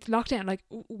 with lockdown, like,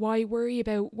 why worry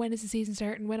about when is the season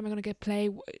starting? When am I going to get play?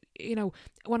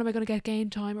 When am I going to get game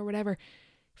time or whatever?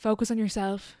 Focus on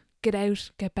yourself. Get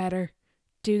out. Get better.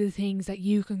 Do the things that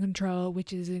you can control,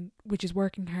 which is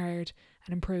working hard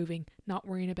and improving, not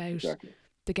worrying about exactly.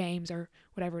 the games or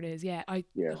whatever it is. Yeah, I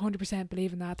Yeah, 100%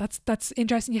 believe in that. That's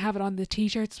interesting. You have it on the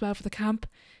t-shirts as well for the camp,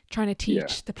 trying to yeah,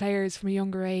 teach the players from a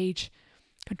younger age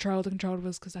control the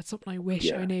controllables, because that's something I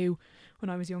wish I yeah, knew when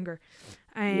I was younger.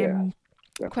 yeah, Um,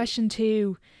 definitely. question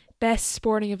 2: best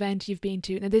sporting event you've been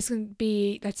to. Now this can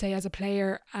be, let's say, as a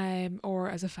player, or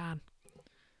as a fan.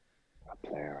 A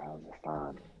player as a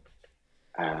fan.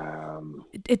 Um,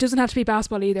 It doesn't have to be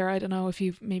basketball either. I don't know if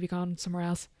you've maybe gone somewhere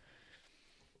else.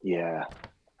 yeah,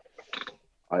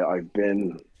 I've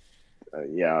been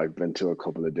I've been to a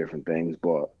couple of different things,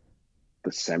 but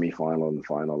the semi-final and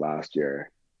final last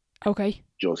year, Okay.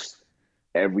 just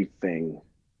everything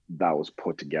that was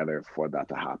put together for that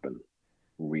to happen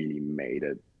really made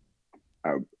it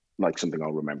uh, like something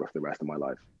I'll remember for the rest of my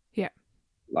life. Yeah.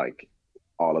 Like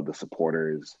all of the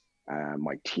supporters,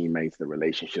 my teammates, the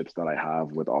relationships that I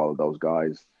have with all of those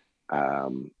guys,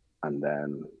 um, and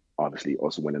then obviously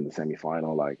us winning the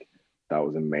semi-final, like that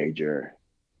was a major.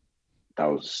 That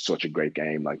was such a great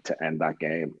game. Like to end that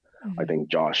game, I Mm-hmm. think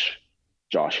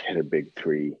Josh hit a big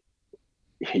three.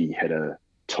 He hit a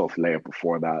tough layup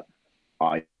before that.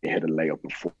 I hit a layup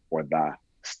before that.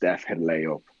 Steph hit a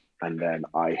layup, and then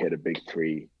I hit a big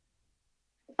three.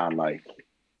 And like,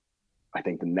 I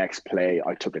think the next play,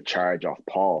 I took a charge off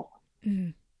Paul.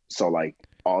 Mm-hmm. So like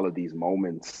all of these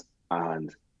moments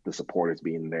and the supporters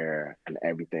being there and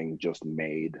everything just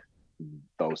made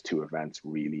those two events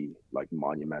really like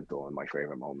monumental and my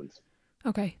favorite moments.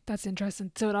 Okay, that's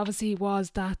interesting. So it obviously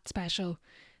was that special,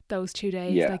 those 2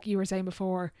 days, Yeah, like you were saying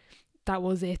before. That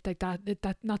was it. Like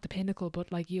that not the pinnacle,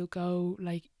 but like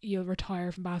you'll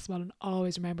retire from basketball and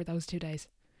always remember those 2 days.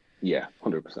 yeah,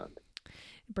 100%.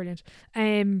 Brilliant.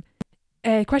 Um,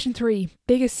 question 3: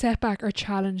 biggest setback or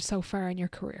challenge so far in your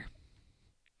career?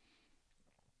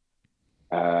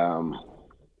 Um,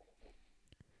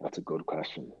 That's a good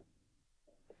question.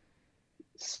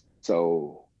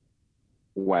 So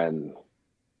when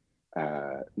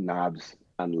Nabs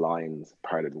and Lions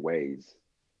parted ways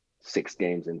 6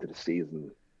 games into the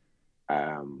season,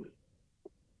 um,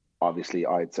 obviously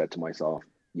I had said to myself,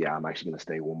 yeah, I'm actually going to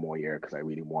stay one more year because I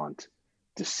really want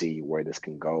to see where this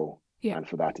can go. Yeah. And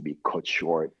for that to be cut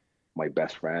short, my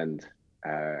best friend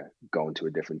going to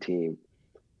a different team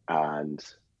and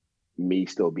me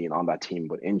still being on that team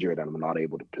but injured and I'm not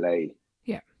able to play.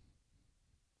 Yeah.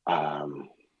 Um,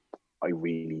 I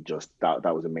really just that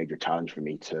was a major challenge for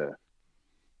me to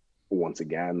once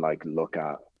again like look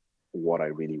at what I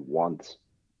really want,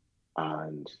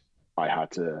 and I had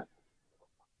to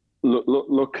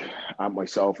look at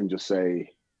myself and just say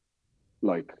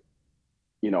like,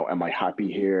 am I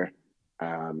happy here?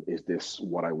 Is this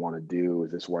what I want to do?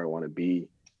 Is this where I want to be?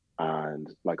 And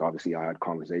like obviously I had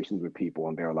conversations with people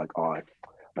and they were like, oh,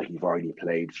 like you've already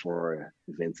played for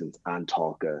Vincent and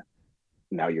Talca,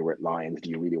 now you're at Lions, do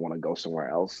you really want to go somewhere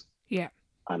else? Yeah.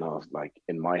 And I was like,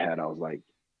 in my head I was like,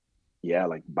 yeah,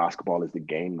 like basketball is the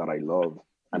game that I love.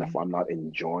 And if Mm-hmm. I'm not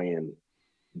enjoying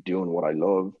doing what I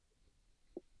love,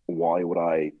 why would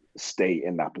I stay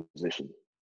in that position?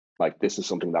 Like this is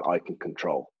something that I can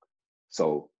control.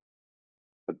 So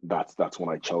that's when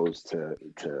I chose to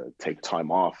take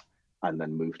time off and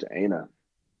then move to Éanna.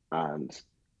 And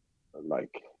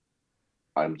like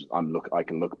I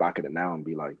can look back at it now and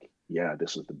be like, yeah,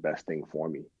 this was the best thing for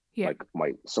me. Yeah.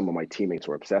 Like some of my teammates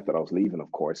were upset that I was leaving,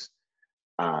 of course,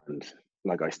 and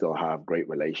like I still have great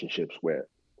relationships with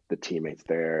the teammates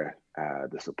there,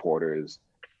 the supporters,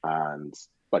 and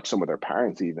like some of their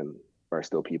parents even are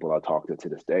still people I talk to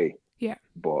this day. Yeah.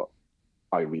 But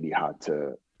I really had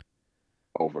to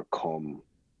overcome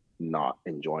not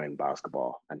enjoying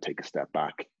basketball and take a step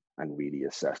back and really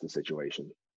assess the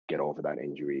situation, get over that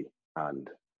injury, and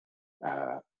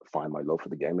uh, find my love for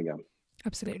the game again.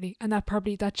 Absolutely. And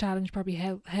that challenge probably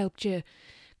helped you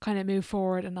kind of move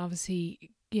forward and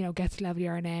obviously, get to the level you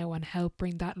are now and help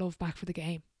bring that love back for the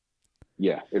game.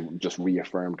 Yeah, it just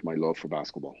reaffirmed my love for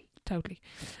basketball. Totally.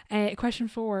 Question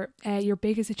 4, your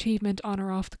biggest achievement on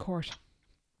or off the court?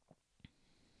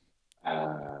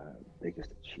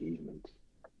 Biggest achievement.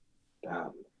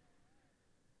 Damn.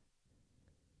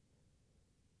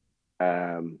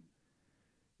 Um,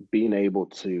 being able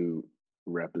to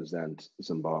represent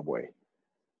Zimbabwe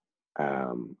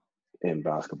um, in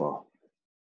basketball.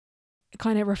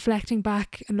 Kind of reflecting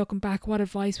back and looking back, what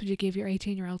advice would you give your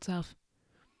 18-year-old self?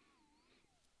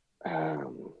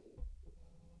 Um,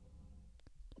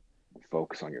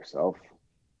 Focus on yourself.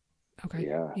 Okay.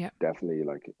 Yeah, Yeah. definitely.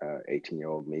 Like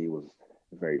 18-year-old me was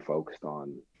very focused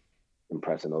on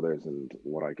impressing others and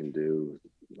what I can do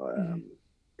Mm-hmm.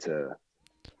 to,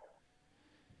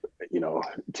 you know,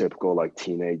 typical like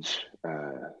teenage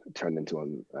turned into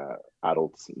an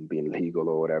adults and being legal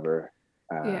or whatever.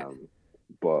 Yeah. Um,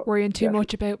 but Worrying too definitely,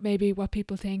 much about maybe what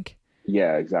people think.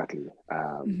 yeah, exactly.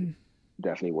 Mm-hmm.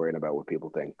 Definitely worrying about what people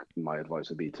think. My advice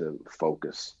would be to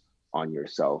focus on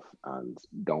yourself and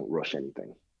don't rush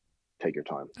anything. Take your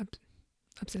time.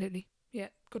 Absolutely. Yeah,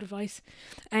 good advice.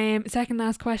 Second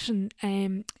last question.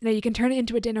 Now you can turn it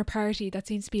into a dinner party. That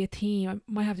seems to be a theme. I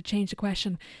might have to change the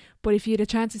question, but if you had a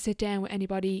chance to sit down with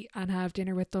anybody and have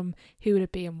dinner with them, who would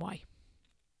it be and why?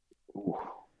 Ooh.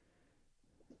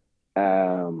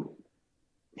 Um,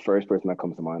 First person that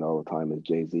comes to mind all the time is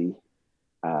Jay-Z.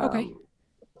 Okay. Um,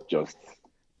 just Is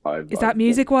that I've been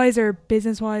music wise or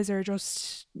business wise or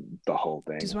the whole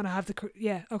just thing. want to have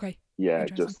yeah? Okay. Yeah,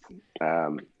 Interesting.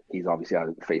 just he's obviously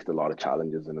faced a lot of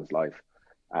challenges in his life,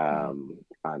 Mm-hmm.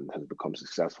 and has become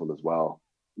successful as well,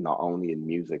 not only in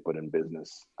music but in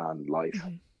business and life.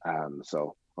 Mm-hmm.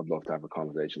 So I'd love to have a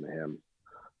conversation with him.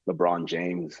 LeBron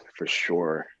James for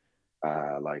sure.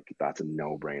 Like that's a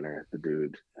no-brainer. The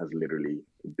dude has literally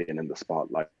been in the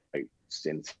spotlight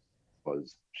since he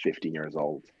was 15 years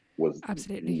old. Was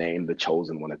Absolutely. named the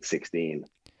chosen one at 16,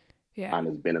 Yeah. and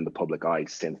has been in the public eye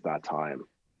since that time.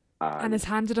 And And has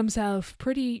handled himself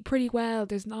pretty well.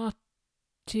 There's not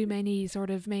too many sort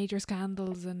of major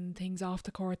scandals and things off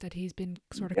the court that he's been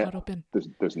sort of yeah, caught up in.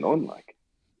 there's none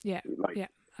Yeah. like Yeah.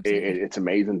 Absolutely. it's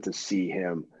amazing to see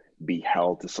him be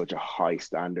held to such a high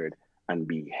standard and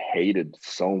be hated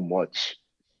so much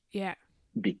Yeah.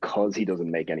 because he doesn't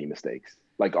make any mistakes.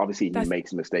 Like obviously he That's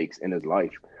makes mistakes in his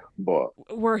life, but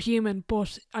we're human,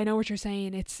 but I know what you're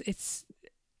saying. It's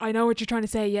I know what you're trying to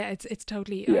say. Yeah, it's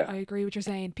totally. yeah, I agree with what you're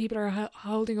saying. People are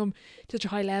holding him to such a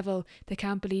high level. They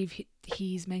can't believe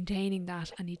he's maintaining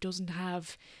that, and he doesn't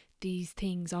have these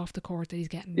things off the court that he's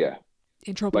getting yeah,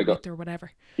 in trouble like with or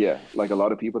whatever. yeah, like a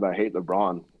lot of people that hate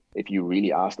LeBron, if you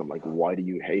really ask them, like, why do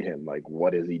you hate him? Like,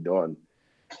 what has he done?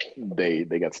 They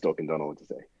get stuck and don't know what to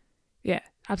say. Yeah,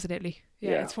 absolutely.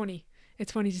 Yeah, Yeah, it's funny.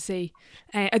 It's funny to see.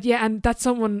 Yeah, and that's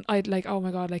someone I'd like. Oh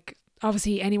my god, like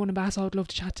obviously anyone in basketball would love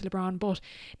to chat to LeBron, but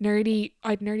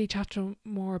I'd nearly chat to him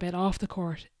more about off the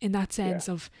court in that yeah, sense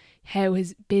of how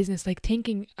his business, like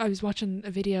thinking. I was watching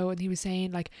a video and he was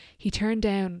saying like he turned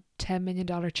down $10 million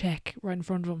check right in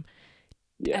front of him.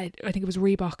 yeah, I think it was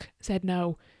Reebok said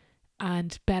no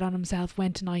and bet on himself,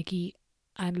 went to Nike,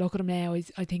 and look at him now.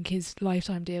 I think his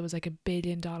lifetime deal was like $1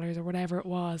 billion or whatever it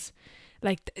was.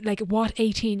 Like what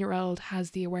 18-year-old has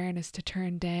the awareness to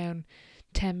turn down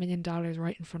 $10 million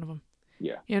right in front of him?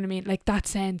 yeah, You know what I mean? Like that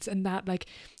sense and that like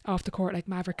off the court, like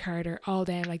Maverick Carter, all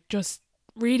them, like just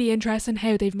really interesting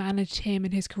how they've managed him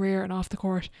in his career and off the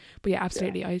court. But yeah, yeah,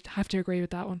 absolutely, I have to agree with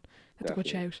that one. That's a good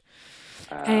definitely.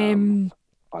 shout. Um, Um,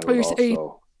 I oh, would are you,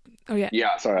 also, oh yeah,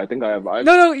 yeah, sorry, I think I have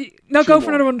no, two go for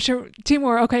another more one. Sure, two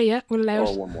more. Okay, yeah, we'll allow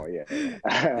or it. one more. Yeah,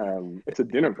 yeah. It's a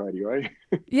dinner party, right?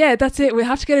 Yeah, that's it. We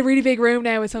have to get a really big room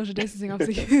now with social distancing,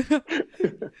 obviously.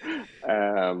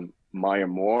 Maya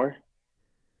Moore.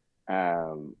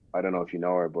 I don't know if you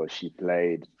know her, but she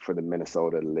played for the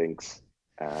Minnesota Lynx.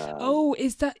 Um, Oh,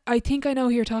 is that? I think I know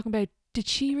who you're talking about. Did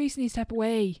she recently step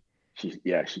away?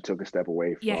 she took a step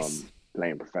away Yes. from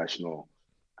playing professional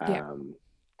Yeah. um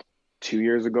 2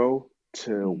 years ago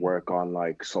to Mm. work on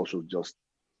like social justice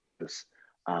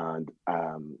and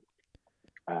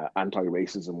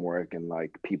anti-racism work and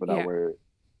like people that Yeah. were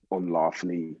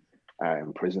unlawfully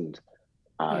imprisoned.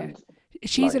 Yeah. And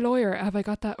She's a like, lawyer. Have I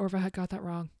got that, or have I got that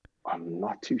wrong? I'm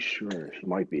not too sure. She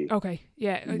might be, Okay.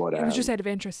 Yeah. but It was just out of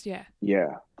interest. Yeah.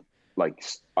 yeah, like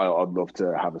I'd love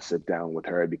to have a sit down with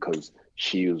her because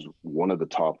she was one of the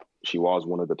top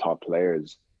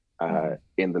players Mm-hmm.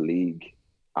 in the league.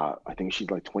 I think she's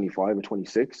like 25 or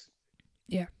 26,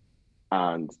 Yeah.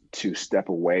 and to step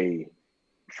away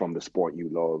from the sport you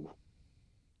love,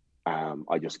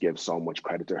 I just give so much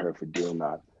credit to her for doing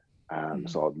that. Mm-hmm.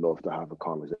 So I'd love to have a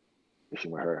conversation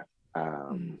with her.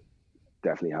 Mm-hmm. Um,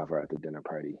 Definitely have her at the dinner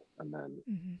party, and then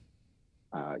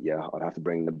Mm-hmm. yeah, I'd have to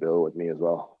bring the bill with me as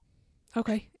well,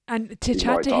 Okay. And to even though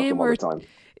chat I to talk to him, him all the or time.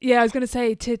 yeah, I was gonna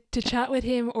say to chat with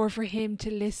him, or for him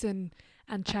to listen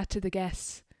and chat to the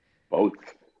guests. Both.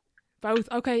 Both.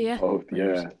 Okay. Yeah. Both,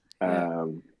 Brilliant. yeah. Yeah.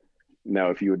 Um, Now,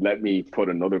 if you would let me put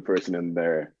another person in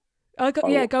there, I'll go.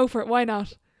 Yeah. I'll, Go for it. Why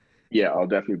not? yeah, I'll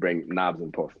definitely bring Nabs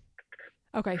and Puff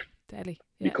Okay. Deadly.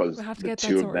 Yeah. We'll because have to the get that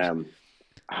two of sorted. them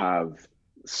have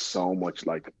so much.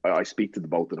 Like, I speak to the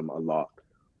both of them a lot,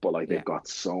 but like Yeah. they've got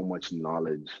so much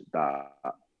knowledge that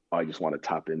I just want to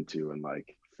tap into and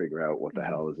like figure out what the Mm-hmm.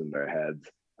 hell is in their heads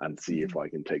and see Mm-hmm. if I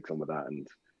can take some of that and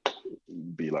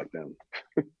be like them.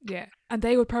 Yeah, and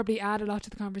they would probably add a lot to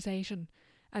the conversation,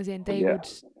 as in they Yeah, would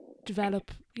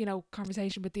develop,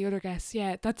 conversation with the other guests.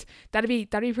 Yeah, that'd be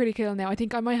pretty cool. Now I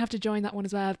think I might have to join that one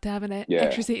as well to have an yeah,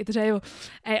 extra seat at the table.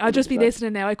 I'll just be 100%.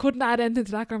 listening now. I couldn't add anything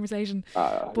to that conversation.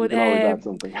 You But can always add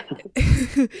something.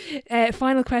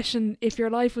 final question: if your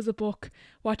life was a book,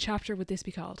 what chapter would this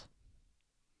be called?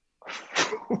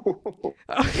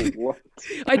 What?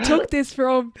 I took this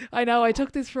from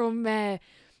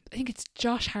I think it's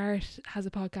Josh Hart has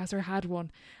a podcast or had one.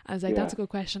 I was like, Yeah. that's a good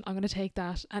question. I'm going to take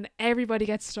that. And everybody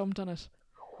gets stumped on it.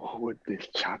 What would this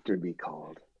chapter be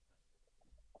called?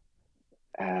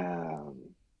 Um,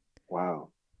 wow.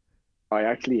 I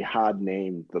actually had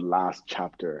named the last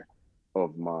chapter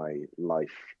of my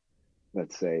life,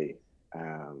 let's say,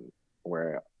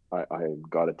 where I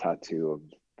got a tattoo of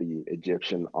the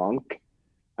Egyptian Ankh,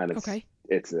 and Okay.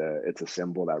 it's a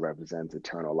symbol that represents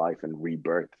eternal life and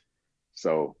rebirth.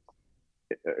 So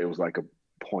it was like a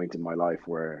point in my life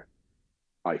where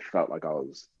I felt like I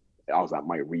was at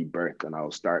my rebirth and I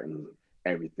was starting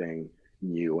everything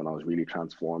new and I was really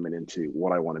transforming into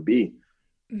what I want to be.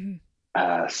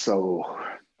 Mm-hmm. So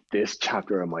this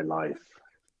chapter of my life,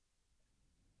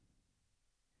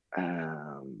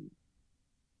 um,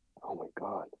 oh my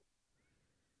God.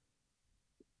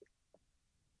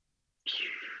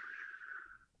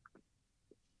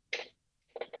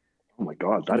 Oh my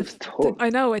God, And that is tough. I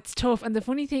know it's tough. And the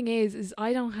funny thing is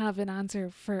I don't have an answer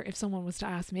for if someone was to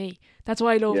ask me. That's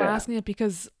why I love Yeah. asking it,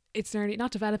 because it's nearly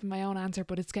not developing my own answer,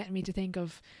 but it's getting me to think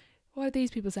of what are these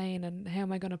people saying and how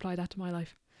am I going to apply that to my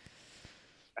life?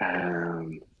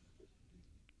 Um,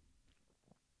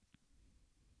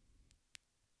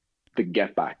 the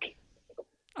Get Back.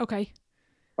 Okay.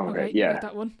 Okay, Okay. Like yeah.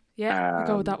 that one. Yeah. I'll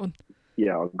go with Um, that one.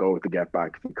 yeah, I'll go with the Get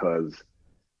Back because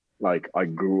like I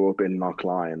grew up in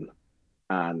Knockline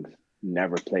and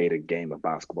never played a game of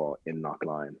basketball in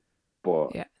Knockline.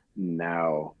 But Yeah.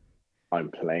 now I'm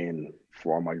playing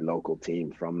for my local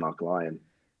team from Knocklion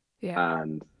Yeah.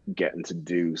 and getting to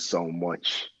do so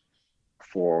much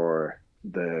for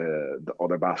the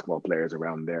other basketball players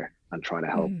around there and trying to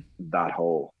help that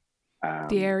whole The um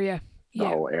area. the Yeah.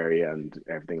 whole area and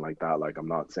everything like that. Like I'm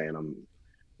not saying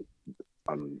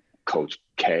I'm Coach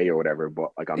K or whatever,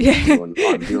 but like Yeah. I'm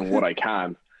doing what I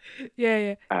can.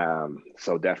 Yeah.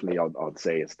 So definitely I'd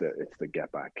say it's the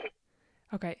get back.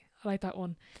 Okay, I like that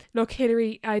one. Look,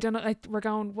 Hilary, I don't know, we're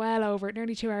going well over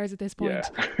nearly 2 hours at this Yeah.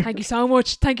 point. Thank you so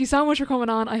much. Thank you so much for coming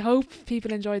on. I hope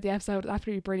people enjoyed the episode. It's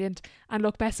absolutely brilliant. And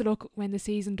look, best of luck when the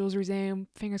season does resume.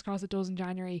 Fingers crossed it does in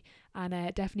January. And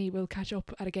definitely we'll catch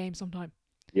up at a game sometime.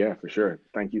 Yeah, for sure.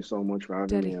 Thank you so much for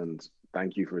having me, Deadly. and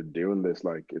thank you for doing this.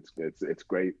 Like it's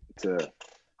great to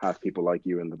have people like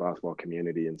you in the basketball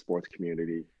community and sports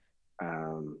community,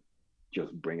 um,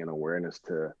 just bringing awareness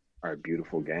to our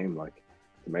beautiful game. Like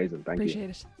it's amazing. Thank you. Appreciate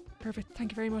it. Perfect.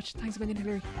 Thank you very much. Thanks a million,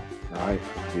 Hilary. All right.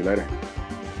 See you later.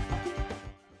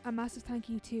 A massive thank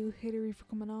you to Hilary for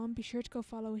coming on. Be sure to go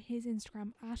follow his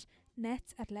Instagram at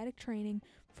Nets Athletic Training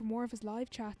for more of his live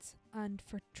chats and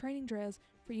for training drills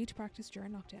for you to practice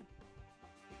during lockdown.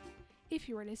 If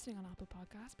you are listening on Apple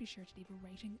Podcasts, be sure to leave a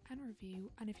rating and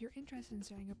review. And if you're interested in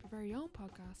starting up your very own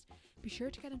podcast, be sure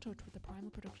to get in touch with the Primal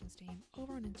Productions team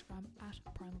over on Instagram at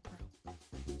Primal Pro.